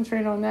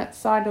concentrate on that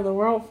side of the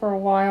world for a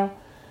while,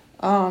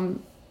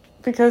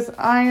 because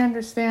I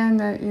understand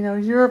that,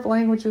 Europe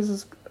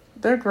languages,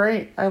 they're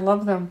great. I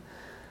love them.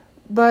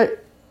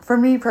 But for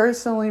me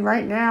personally,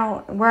 right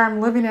now, where I'm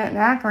living at in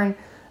Akron,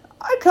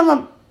 I come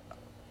up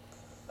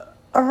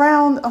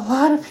around a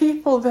lot of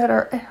people that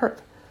are Arab.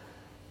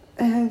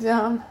 And,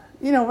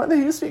 whether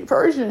you speak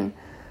Persian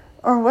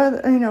or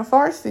whether,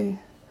 Farsi,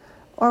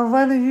 or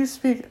whether you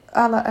speak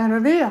Ala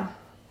Arabiya,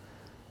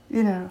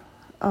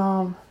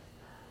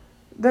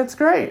 that's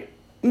great.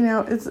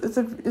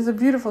 It's a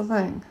beautiful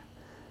thing.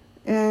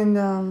 And,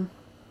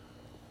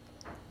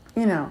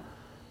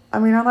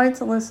 I like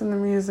to listen to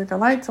music. I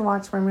like to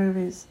watch my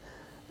movies.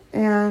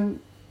 And,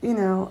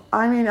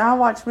 I'll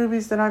watch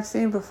movies that I've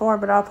seen before,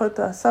 but I'll put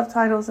the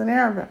subtitles in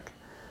Arabic,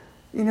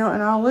 and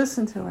I'll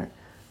listen to it.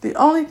 The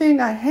only thing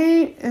I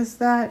hate is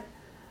that,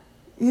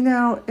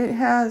 it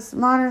has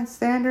modern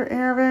standard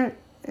Arabic,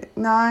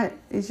 not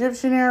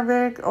Egyptian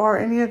Arabic or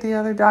any of the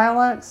other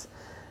dialects.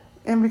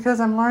 And because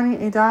I'm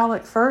learning a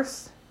dialect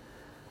first,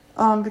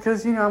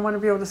 because, I want to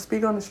be able to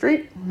speak on the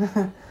street,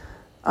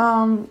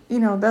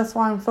 that's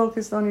why I'm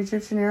focused on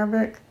Egyptian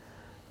Arabic.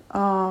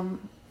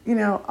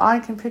 I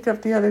can pick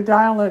up the other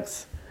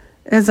dialects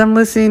as I'm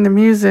listening to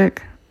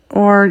music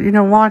or,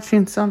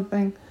 watching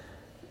something.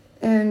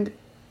 And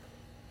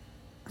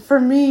for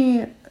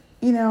me,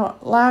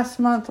 last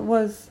month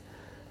was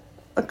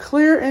a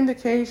clear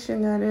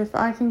indication that if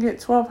I can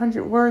get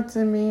 1,200 words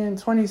in me in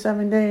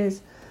 27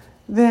 days,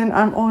 then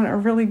I'm on a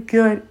really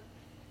good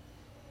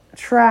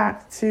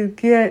track to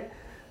get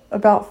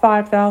about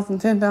 5,000,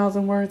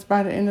 10,000 words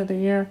by the end of the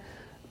year.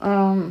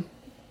 But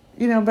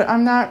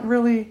I'm not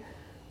really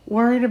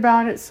worried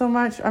about it so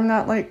much. I'm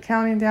not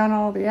counting down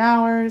all the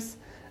hours.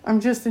 I'm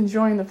just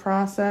enjoying the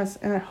process.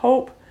 And I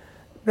hope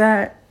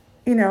that,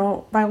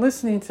 by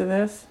listening to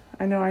this,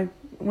 I know I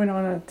went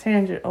on a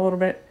tangent a little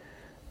bit,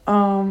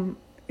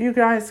 you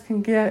guys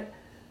can get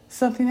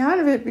something out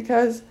of it,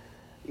 because,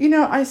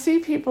 I see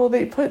people,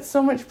 they put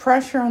so much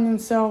pressure on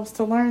themselves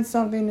to learn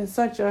something in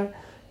such a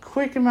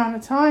quick amount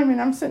of time.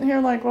 And I'm sitting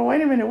here well,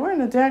 wait a minute, we're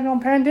in a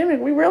daggone pandemic.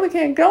 We really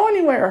can't go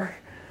anywhere.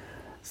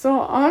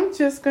 So I'm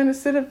just going to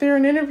sit up there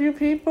and interview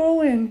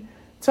people and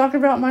talk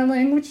about my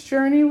language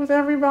journey with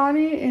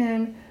everybody,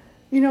 and,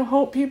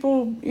 hope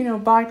people,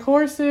 buy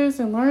courses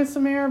and learn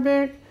some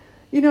Arabic.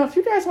 If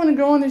you guys want to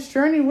go on this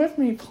journey with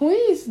me,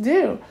 please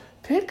do.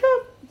 Pick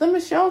up the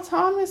Michelle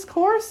Thomas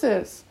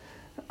courses.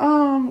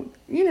 My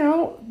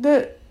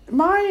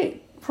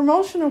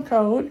promotional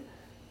code,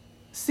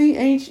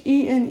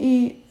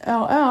 CHENELL,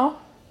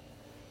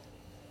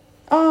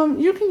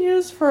 you can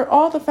use for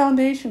all the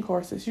foundation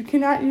courses. You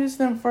cannot use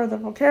them for the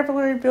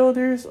vocabulary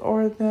builders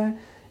or the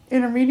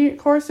intermediate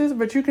courses,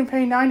 but you can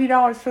pay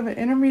 $90 for the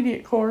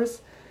intermediate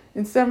course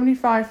and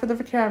 $75 for the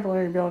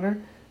vocabulary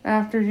builder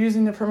after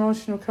using the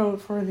promotional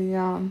code for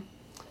the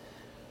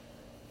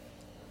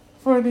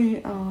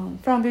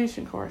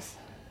foundation course.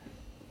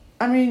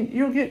 I mean,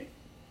 you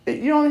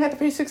only have to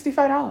pay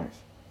 $65.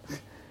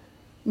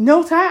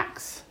 No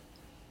tax.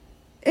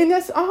 And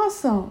that's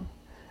awesome.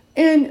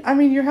 And I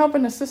mean, you're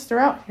helping a sister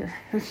out here.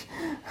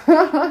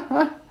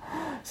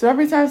 So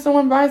every time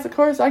someone buys a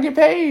course, I get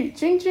paid.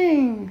 Ching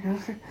ching.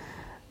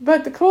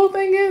 But the cool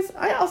thing is,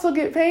 I also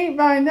get paid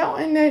by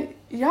knowing that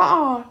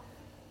y'all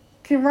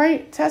can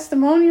write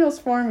testimonials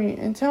for me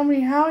and tell me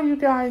how you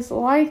guys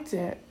liked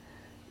it.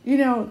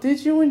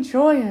 Did you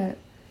enjoy it?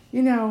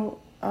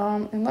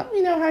 And let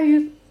me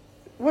know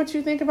what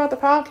you think about the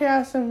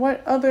podcast and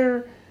what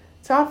other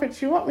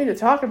topics you want me to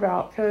talk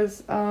about.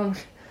 Because,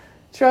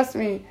 trust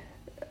me,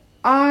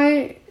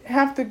 I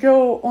have to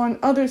go on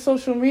other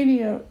social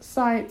media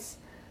sites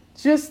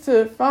just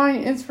to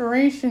find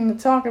inspiration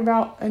to talk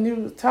about a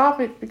new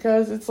topic,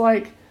 because it's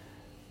like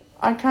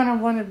I kind of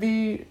want to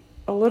be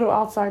a little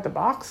outside the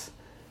box.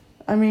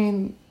 I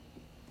mean,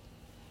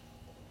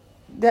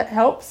 that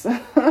helps.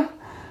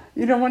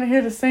 You don't want to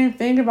hear the same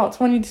thing about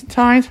 20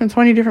 times from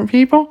 20 different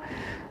people.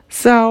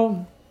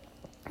 So,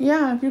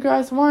 yeah, if you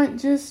guys want,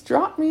 just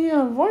drop me a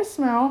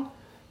voicemail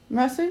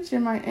message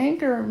in my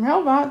Anchor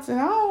mailbox and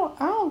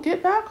I'll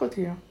get back with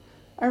you.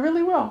 I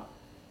really will.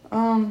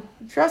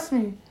 Trust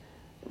me.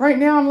 Right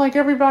now I'm like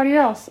everybody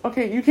else.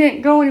 Okay, you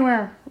can't go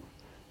anywhere.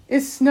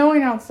 It's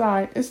snowing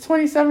outside. It's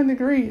 27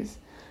 degrees.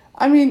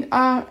 I mean,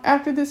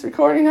 after this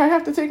recording, I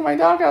have to take my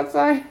dog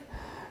outside.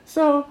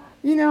 So,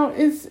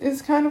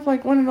 it's kind of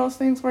like one of those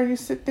things where you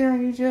sit there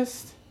and you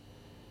just,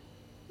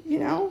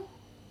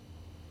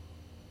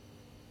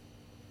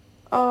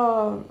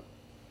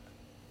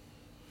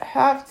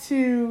 have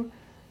to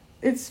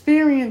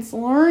experience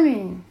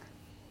learning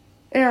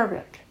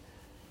Arabic.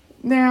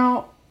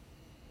 Now,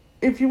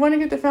 if you want to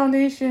get the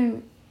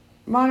foundation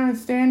modern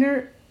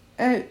standard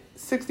at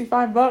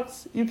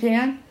 $65, you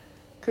can,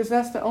 because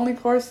that's the only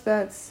course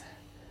that's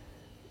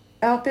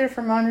out there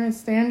for modern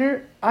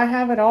standard. I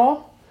have it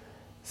all.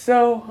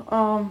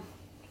 So,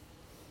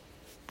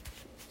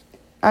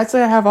 I'd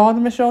say I have all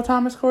the Michelle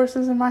Thomas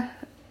courses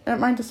at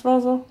my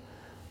disposal,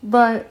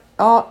 but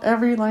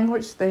every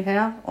language they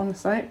have on the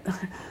site,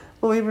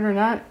 believe it or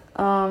not.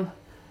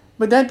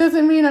 But that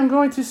doesn't mean I'm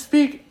going to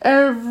speak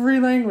every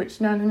language.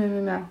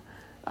 No.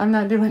 I'm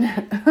not doing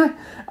that.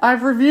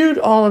 I've reviewed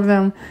all of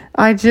them.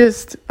 I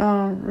just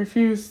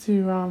refuse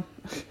to,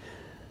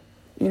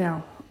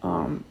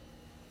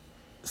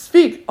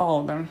 speak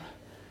all of them.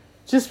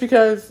 Just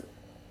because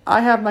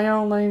I have my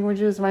own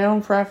languages, my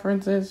own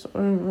preferences,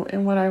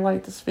 and what I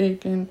like to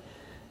speak. And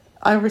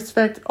I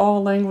respect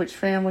all language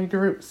family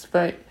groups.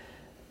 But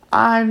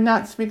I'm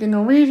not speaking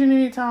Norwegian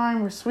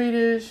anytime, or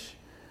Swedish,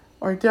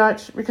 or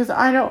Dutch. Because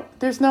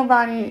there's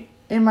nobody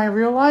in my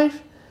real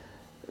life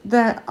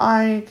that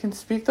I can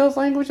speak those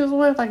languages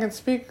with. I can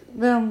speak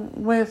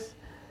them with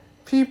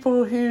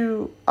people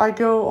who I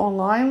go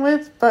online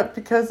with, but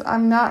because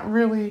I'm not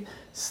really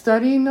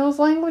studying those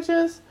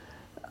languages,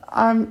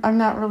 I'm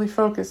not really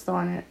focused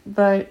on it.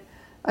 But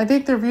I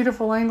think they're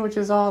beautiful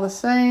languages all the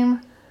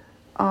same.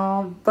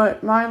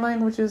 But my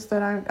languages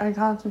that I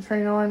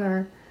concentrate on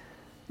are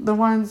the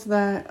ones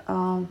that,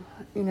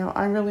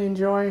 I really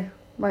enjoy.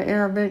 My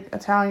Arabic,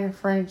 Italian,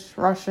 French,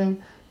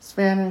 Russian,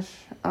 Spanish.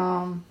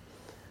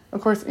 Of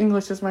course,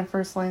 English is my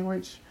first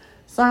language.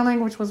 Sign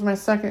language was my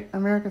second.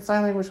 American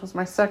Sign Language was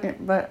my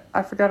second, but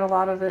I forgot a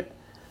lot of it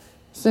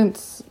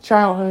since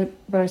childhood.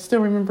 But I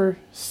still remember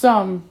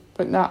some,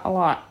 but not a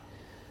lot.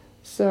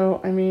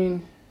 So, I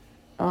mean,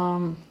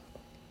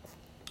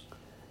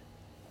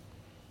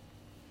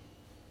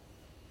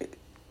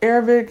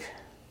 Arabic,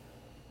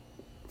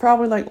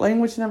 probably like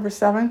language number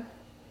 7.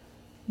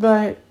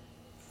 But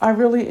I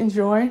really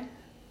enjoy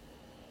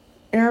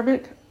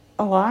Arabic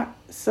a lot.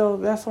 So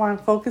that's why I'm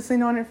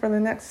focusing on it for the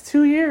next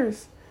 2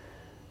 years.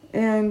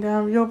 And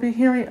you'll be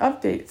hearing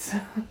updates.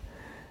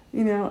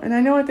 And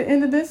I know at the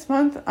end of this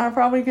month, I'll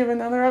probably give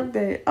another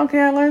update. Okay,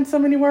 I learned so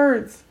many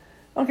words.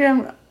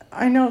 Okay,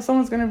 I know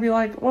someone's going to be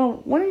like,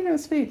 well, when are you going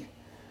to speak?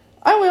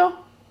 I will.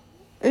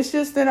 It's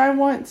just that I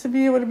want to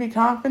be able to be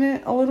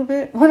confident a little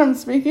bit when I'm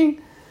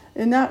speaking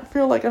and not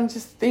feel like I'm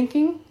just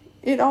thinking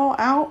it all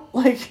out.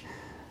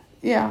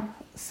 Yeah.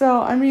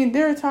 So, I mean,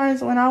 there are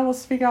times when I will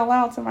speak out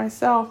loud to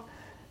myself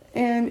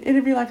and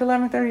it'll be like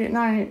 11:30 at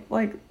night.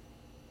 Like,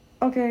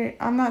 okay,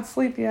 I'm not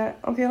asleep yet.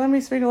 Okay, let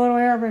me speak a little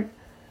Arabic.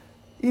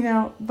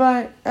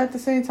 But at the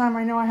same time,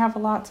 I know I have a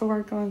lot to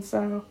work on.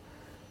 So,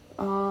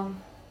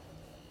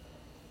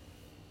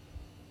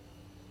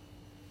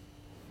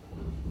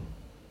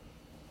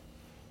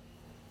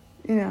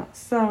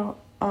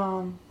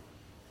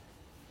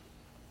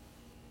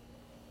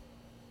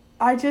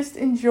 I just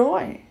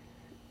enjoy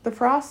the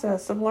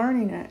process of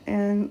learning it.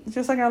 And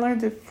just like I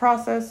learned the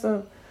process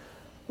of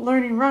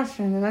learning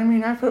Russian, and I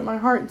mean, I put my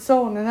heart and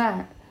soul into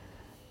that.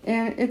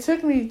 And it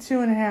took me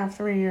 2.5,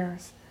 3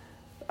 years.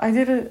 I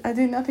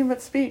did nothing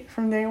but speak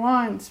from day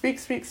one. Speak.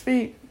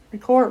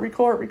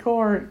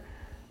 Record.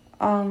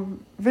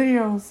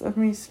 Videos of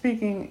me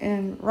speaking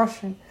in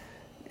Russian.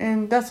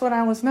 And that's what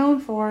I was known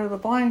for, the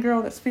blind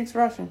girl that speaks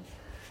Russian.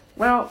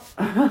 Well,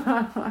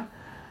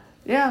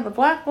 yeah, the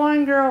black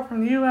blind girl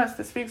from the U.S.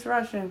 that speaks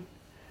Russian.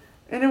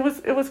 And it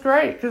was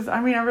great, because, I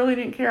really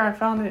didn't care. I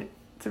found it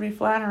to be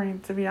flattering,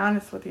 to be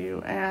honest with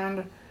you.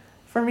 And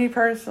for me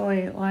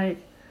personally,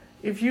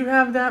 if you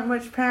have that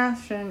much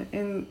passion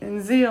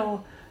and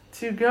zeal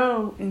to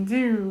go and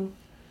do,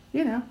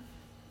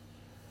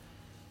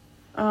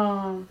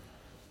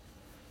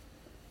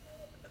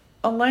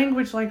 a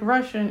language like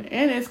Russian,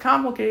 and it's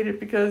complicated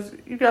because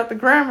you got the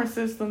grammar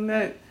system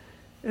that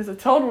is a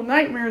total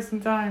nightmare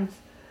sometimes.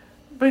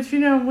 But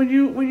when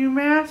you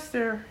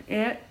master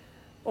it,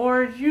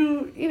 or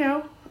you're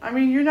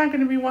not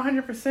going to be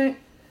 100%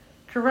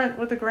 correct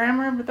with the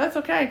grammar, but that's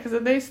okay, because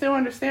if they still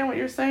understand what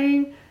you're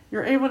saying,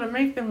 you're able to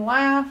make them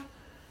laugh.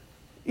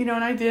 And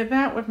I did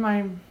that with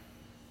my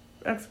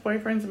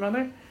ex-boyfriend's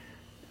mother,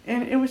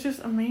 and it was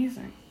just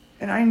amazing,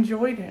 and I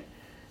enjoyed it.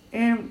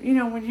 And,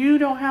 when you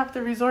don't have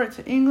to resort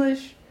to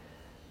English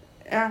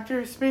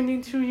after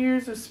spending 2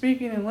 years of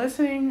speaking and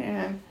listening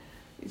and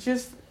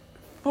just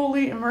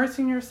fully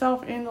immersing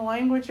yourself in the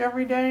language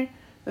every day,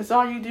 that's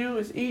all you do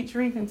is eat,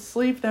 drink, and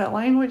sleep that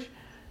language,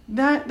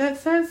 that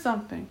says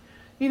something.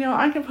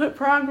 I can put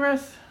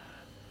progress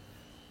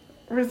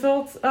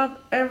results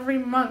up every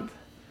month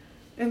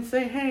and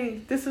say,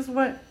 hey, this is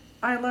what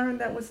I learned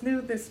that was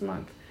new this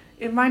month.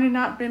 It might have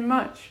not been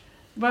much,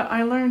 but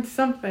I learned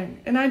something.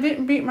 And I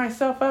didn't beat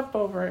myself up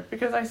over it,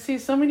 because I see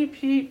so many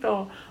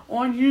people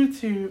on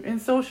YouTube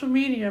and social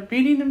media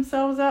beating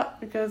themselves up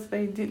because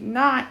they did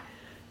not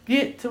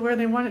get to where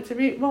they wanted to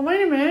be. Well,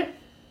 wait a minute.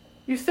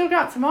 You still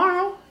got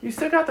tomorrow. You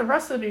still got the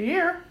rest of the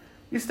year.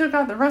 You still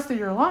got the rest of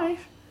your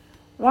life.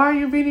 Why are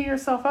you beating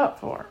yourself up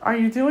for? Are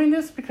you doing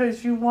this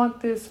because you want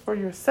this for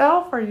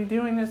yourself? Or are you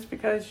doing this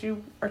because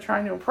you are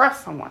trying to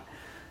impress someone?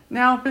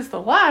 Now, if it's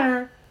the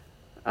latter,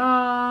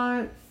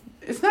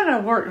 it's not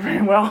going to work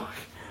very well.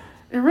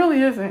 It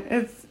really isn't.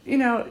 It's,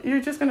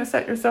 you're just going to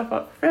set yourself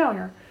up for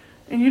failure.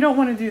 And you don't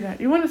want to do that.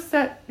 You want to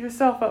set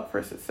yourself up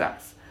for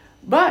success.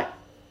 But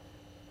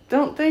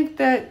don't think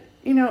that,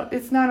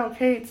 it's not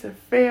okay to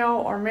fail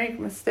or make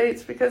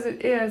mistakes, because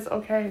it is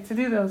okay to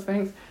do those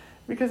things.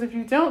 Because if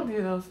you don't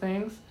do those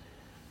things,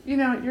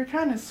 you're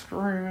kind of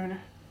screwed.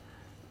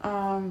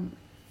 And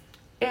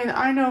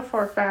I know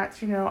for a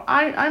fact,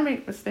 I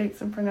make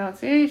mistakes in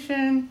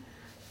pronunciation.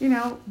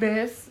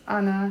 Bis,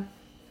 ana,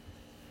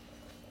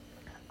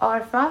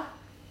 alfa,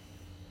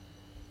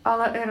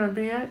 alla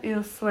erobia,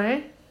 il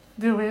sue,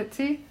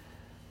 dueti,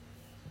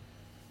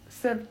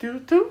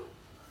 sebdutu,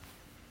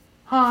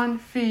 han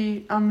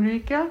fi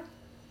Amerika,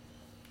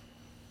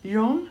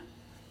 yon,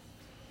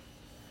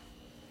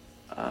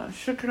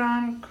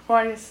 shukran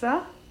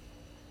kwaisa,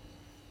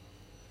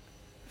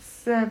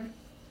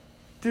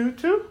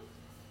 sebdutu,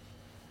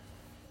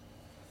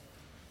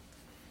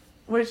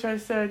 which I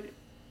said,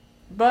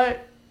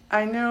 but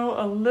I know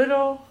a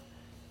little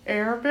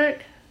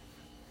Arabic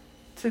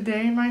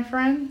today, my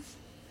friends.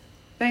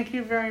 Thank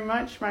you very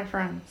much, my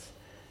friends.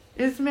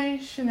 Isme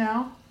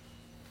Chanel,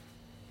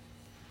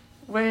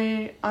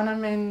 we ana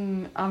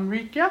min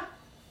Amerika,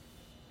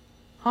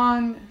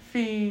 han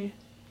fi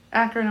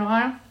Akron,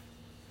 Ohio.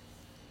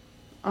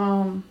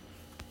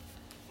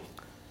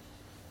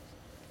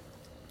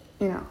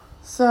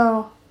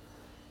 So,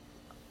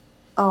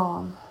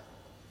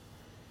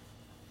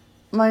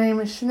 my name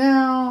is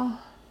Chanel,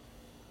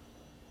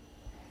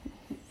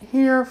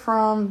 here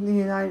from the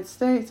United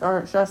States,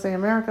 or should I say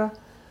America,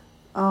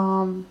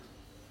 and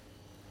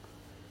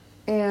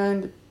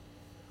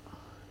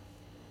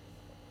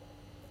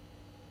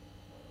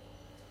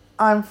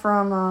I'm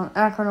from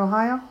Akron,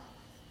 Ohio,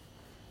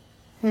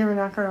 here in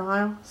Akron,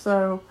 Ohio.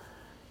 So,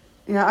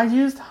 I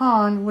used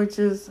Han, which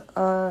is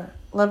a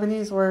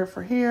Lebanese word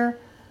for here,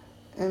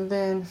 and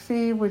then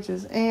Fi, which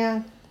is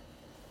and,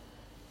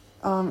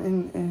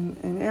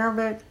 in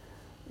Arabic,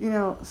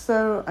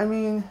 so,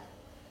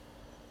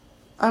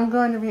 I'm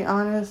going to be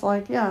honest,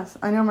 yes,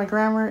 I know my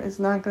grammar is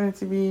not going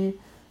to be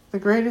the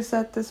greatest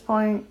at this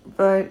point,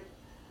 but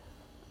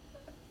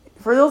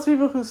for those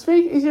people who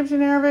speak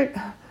Egyptian Arabic,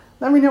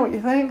 let me know what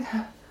you think.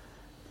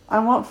 I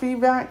want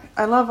feedback.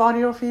 I love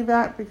audio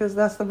feedback because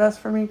that's the best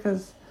for me,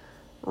 because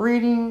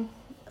reading,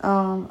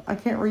 I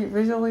can't read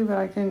visually, but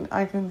I can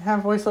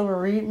have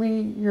voiceover read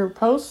me your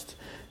post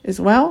as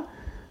well.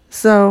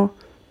 So,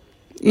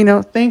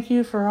 thank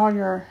you for all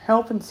your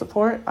help and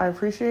support. I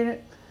appreciate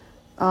it.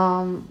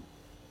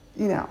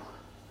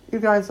 You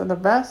guys are the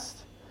best.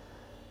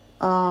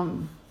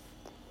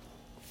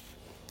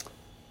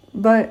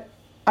 But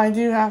I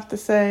do have to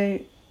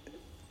say,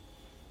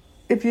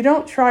 if you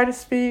don't try to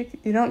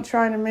speak, you don't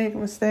try to make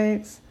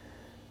mistakes,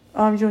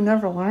 you'll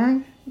never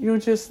learn. You'll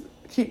just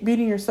keep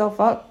beating yourself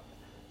up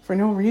for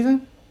no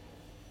reason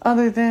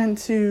other than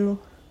to,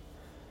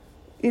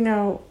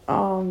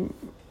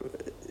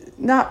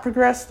 not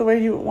progress the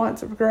way you want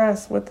to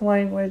progress with the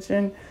language.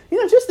 And,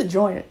 just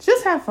enjoy it.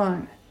 Just have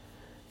fun.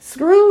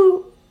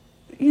 Screw,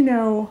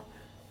 you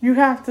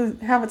have to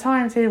have a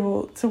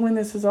timetable to when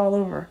this is all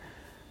over.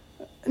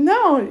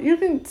 No, you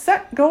can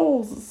set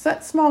goals,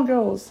 set small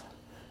goals.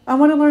 I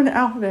want to learn the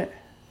alphabet.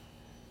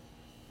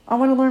 I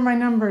want to learn my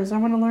numbers. I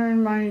want to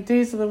learn my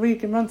days of the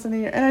week and months of the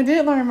year. And I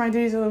did learn my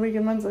days of the week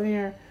and months of the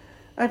year.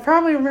 I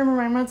probably remember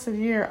my months of the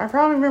year. I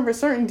probably remember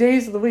certain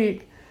days of the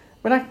week,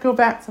 but I could go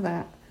back to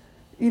that.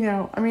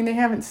 They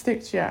haven't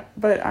sticked yet,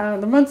 but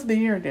the months of the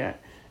year did.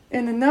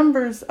 And the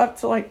numbers up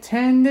to like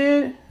 10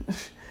 did.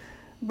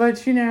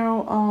 But,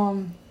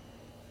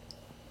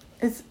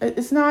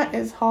 it's not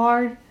as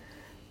hard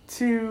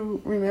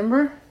to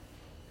remember.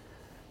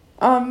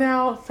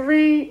 Now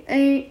 3,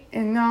 8,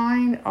 and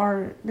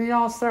 9 they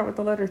all start with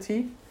the letter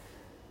T.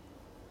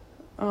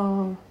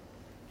 So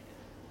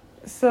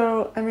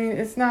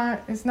it's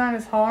not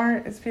as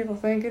hard as people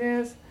think it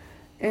is.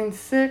 And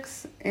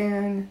 6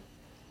 and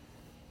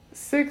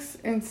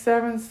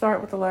 7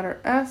 start with the letter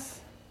S.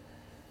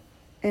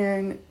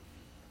 And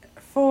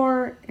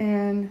 4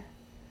 and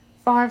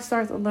 5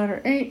 starts with the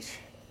letter H.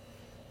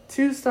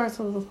 2 starts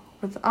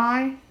with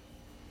I.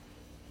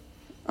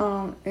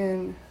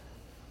 And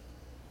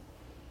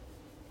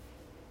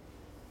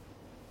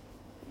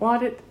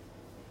what it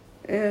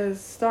is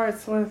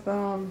starts with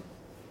W,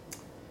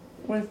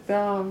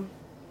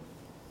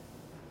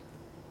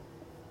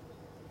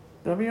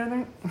 I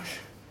think.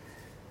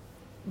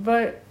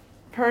 But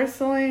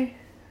personally,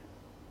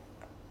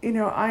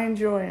 I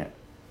enjoy it.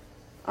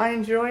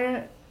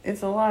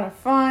 It's a lot of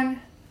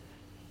fun.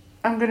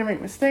 I'm going to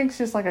make mistakes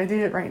just like I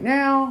did right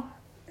now.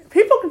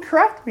 People can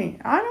correct me.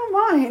 I don't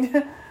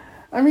mind.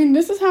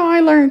 This is how I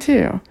learn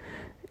too.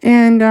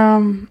 And,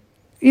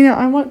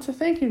 I want to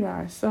thank you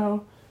guys.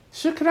 So,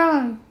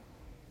 shukran,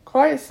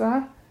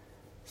 kwaisa,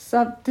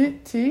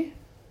 sabditi.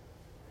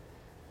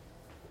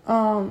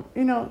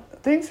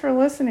 Thanks for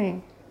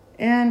listening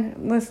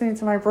and listening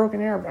to my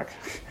broken Arabic.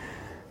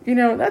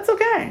 That's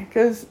okay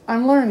because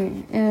I'm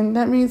learning and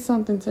that means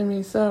something to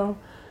me. So,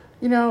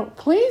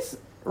 please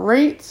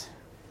rate,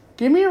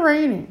 give me a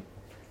rating.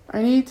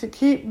 I need to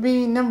keep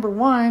being number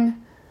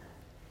 1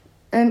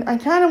 and I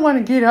kind of want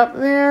to get up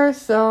there.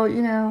 So,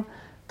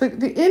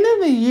 the end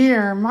of the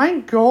year, my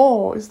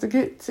goal is to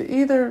get to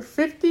either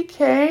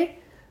 50K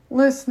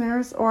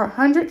listeners or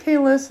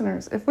 100K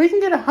listeners. If we can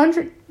get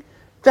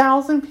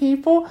 100,000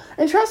 people,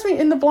 and trust me,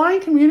 in the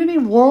blind community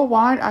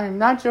worldwide, I am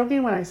not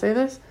joking when I say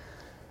this,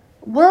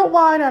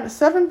 worldwide out of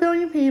 7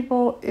 billion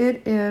people,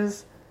 it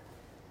is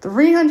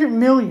 300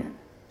 million.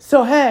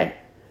 So hey,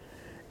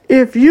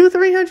 if you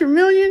 300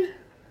 million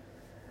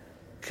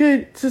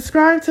could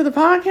subscribe to the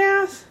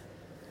podcast,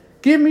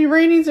 give me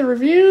ratings and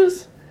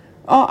reviews,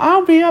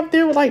 I'll be up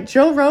there with like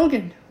Joe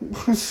Rogan.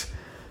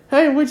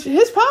 Hey, which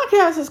his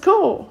podcast is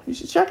cool. You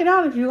should check it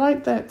out if you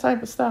like that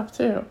type of stuff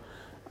too.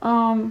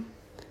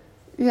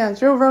 Yeah,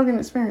 Joe Rogan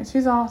Experience.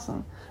 He's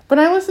awesome. But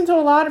I listen to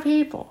a lot of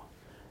people.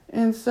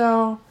 And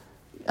so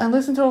I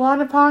listen to a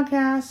lot of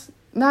podcasts,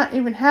 not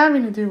even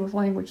having to do with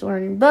language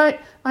learning,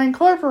 but I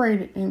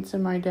incorporate it into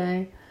my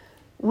day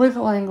with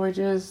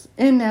languages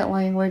in that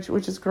language,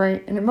 which is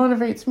great. And it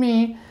motivates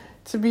me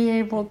to be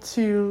able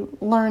to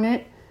learn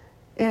it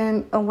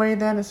in a way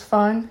that is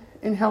fun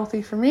and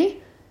healthy for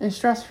me and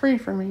stress-free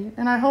for me.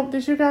 And I hope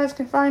that you guys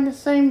can find the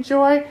same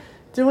joy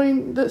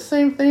doing the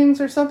same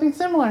things or something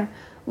similar.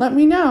 Let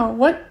me know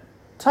what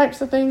types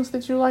of things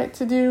that you like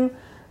to do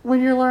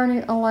when you're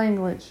learning a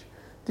language.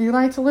 Do you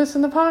like to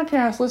listen to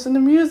podcasts, listen to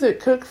music,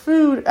 cook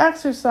food,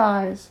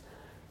 exercise,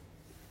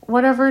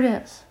 whatever it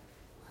is?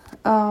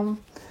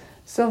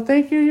 So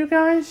thank you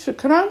guys.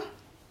 Shukran.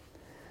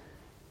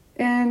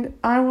 And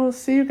I will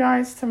see you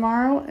guys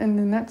tomorrow in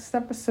the next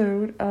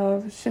episode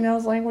of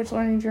Chanel's Language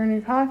Learning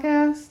Journey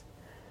podcast.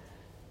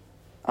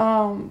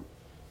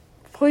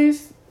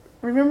 Please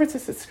remember to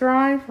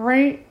subscribe,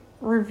 rate,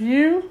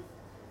 review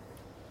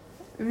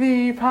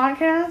the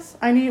podcast.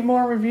 I need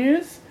more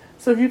reviews.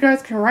 So if you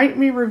guys can write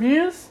me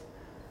reviews,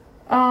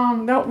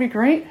 that would be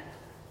great.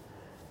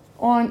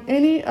 On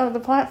any of the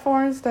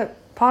platforms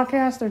that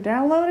podcasts are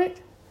downloaded,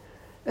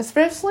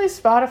 especially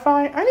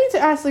Spotify. I need to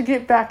actually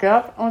get back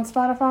up on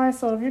Spotify,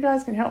 so if you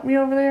guys can help me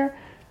over there,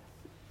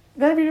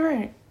 that'd be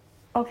great.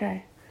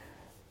 Okay.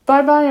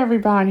 Bye-bye,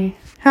 everybody.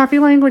 Happy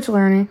language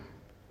learning.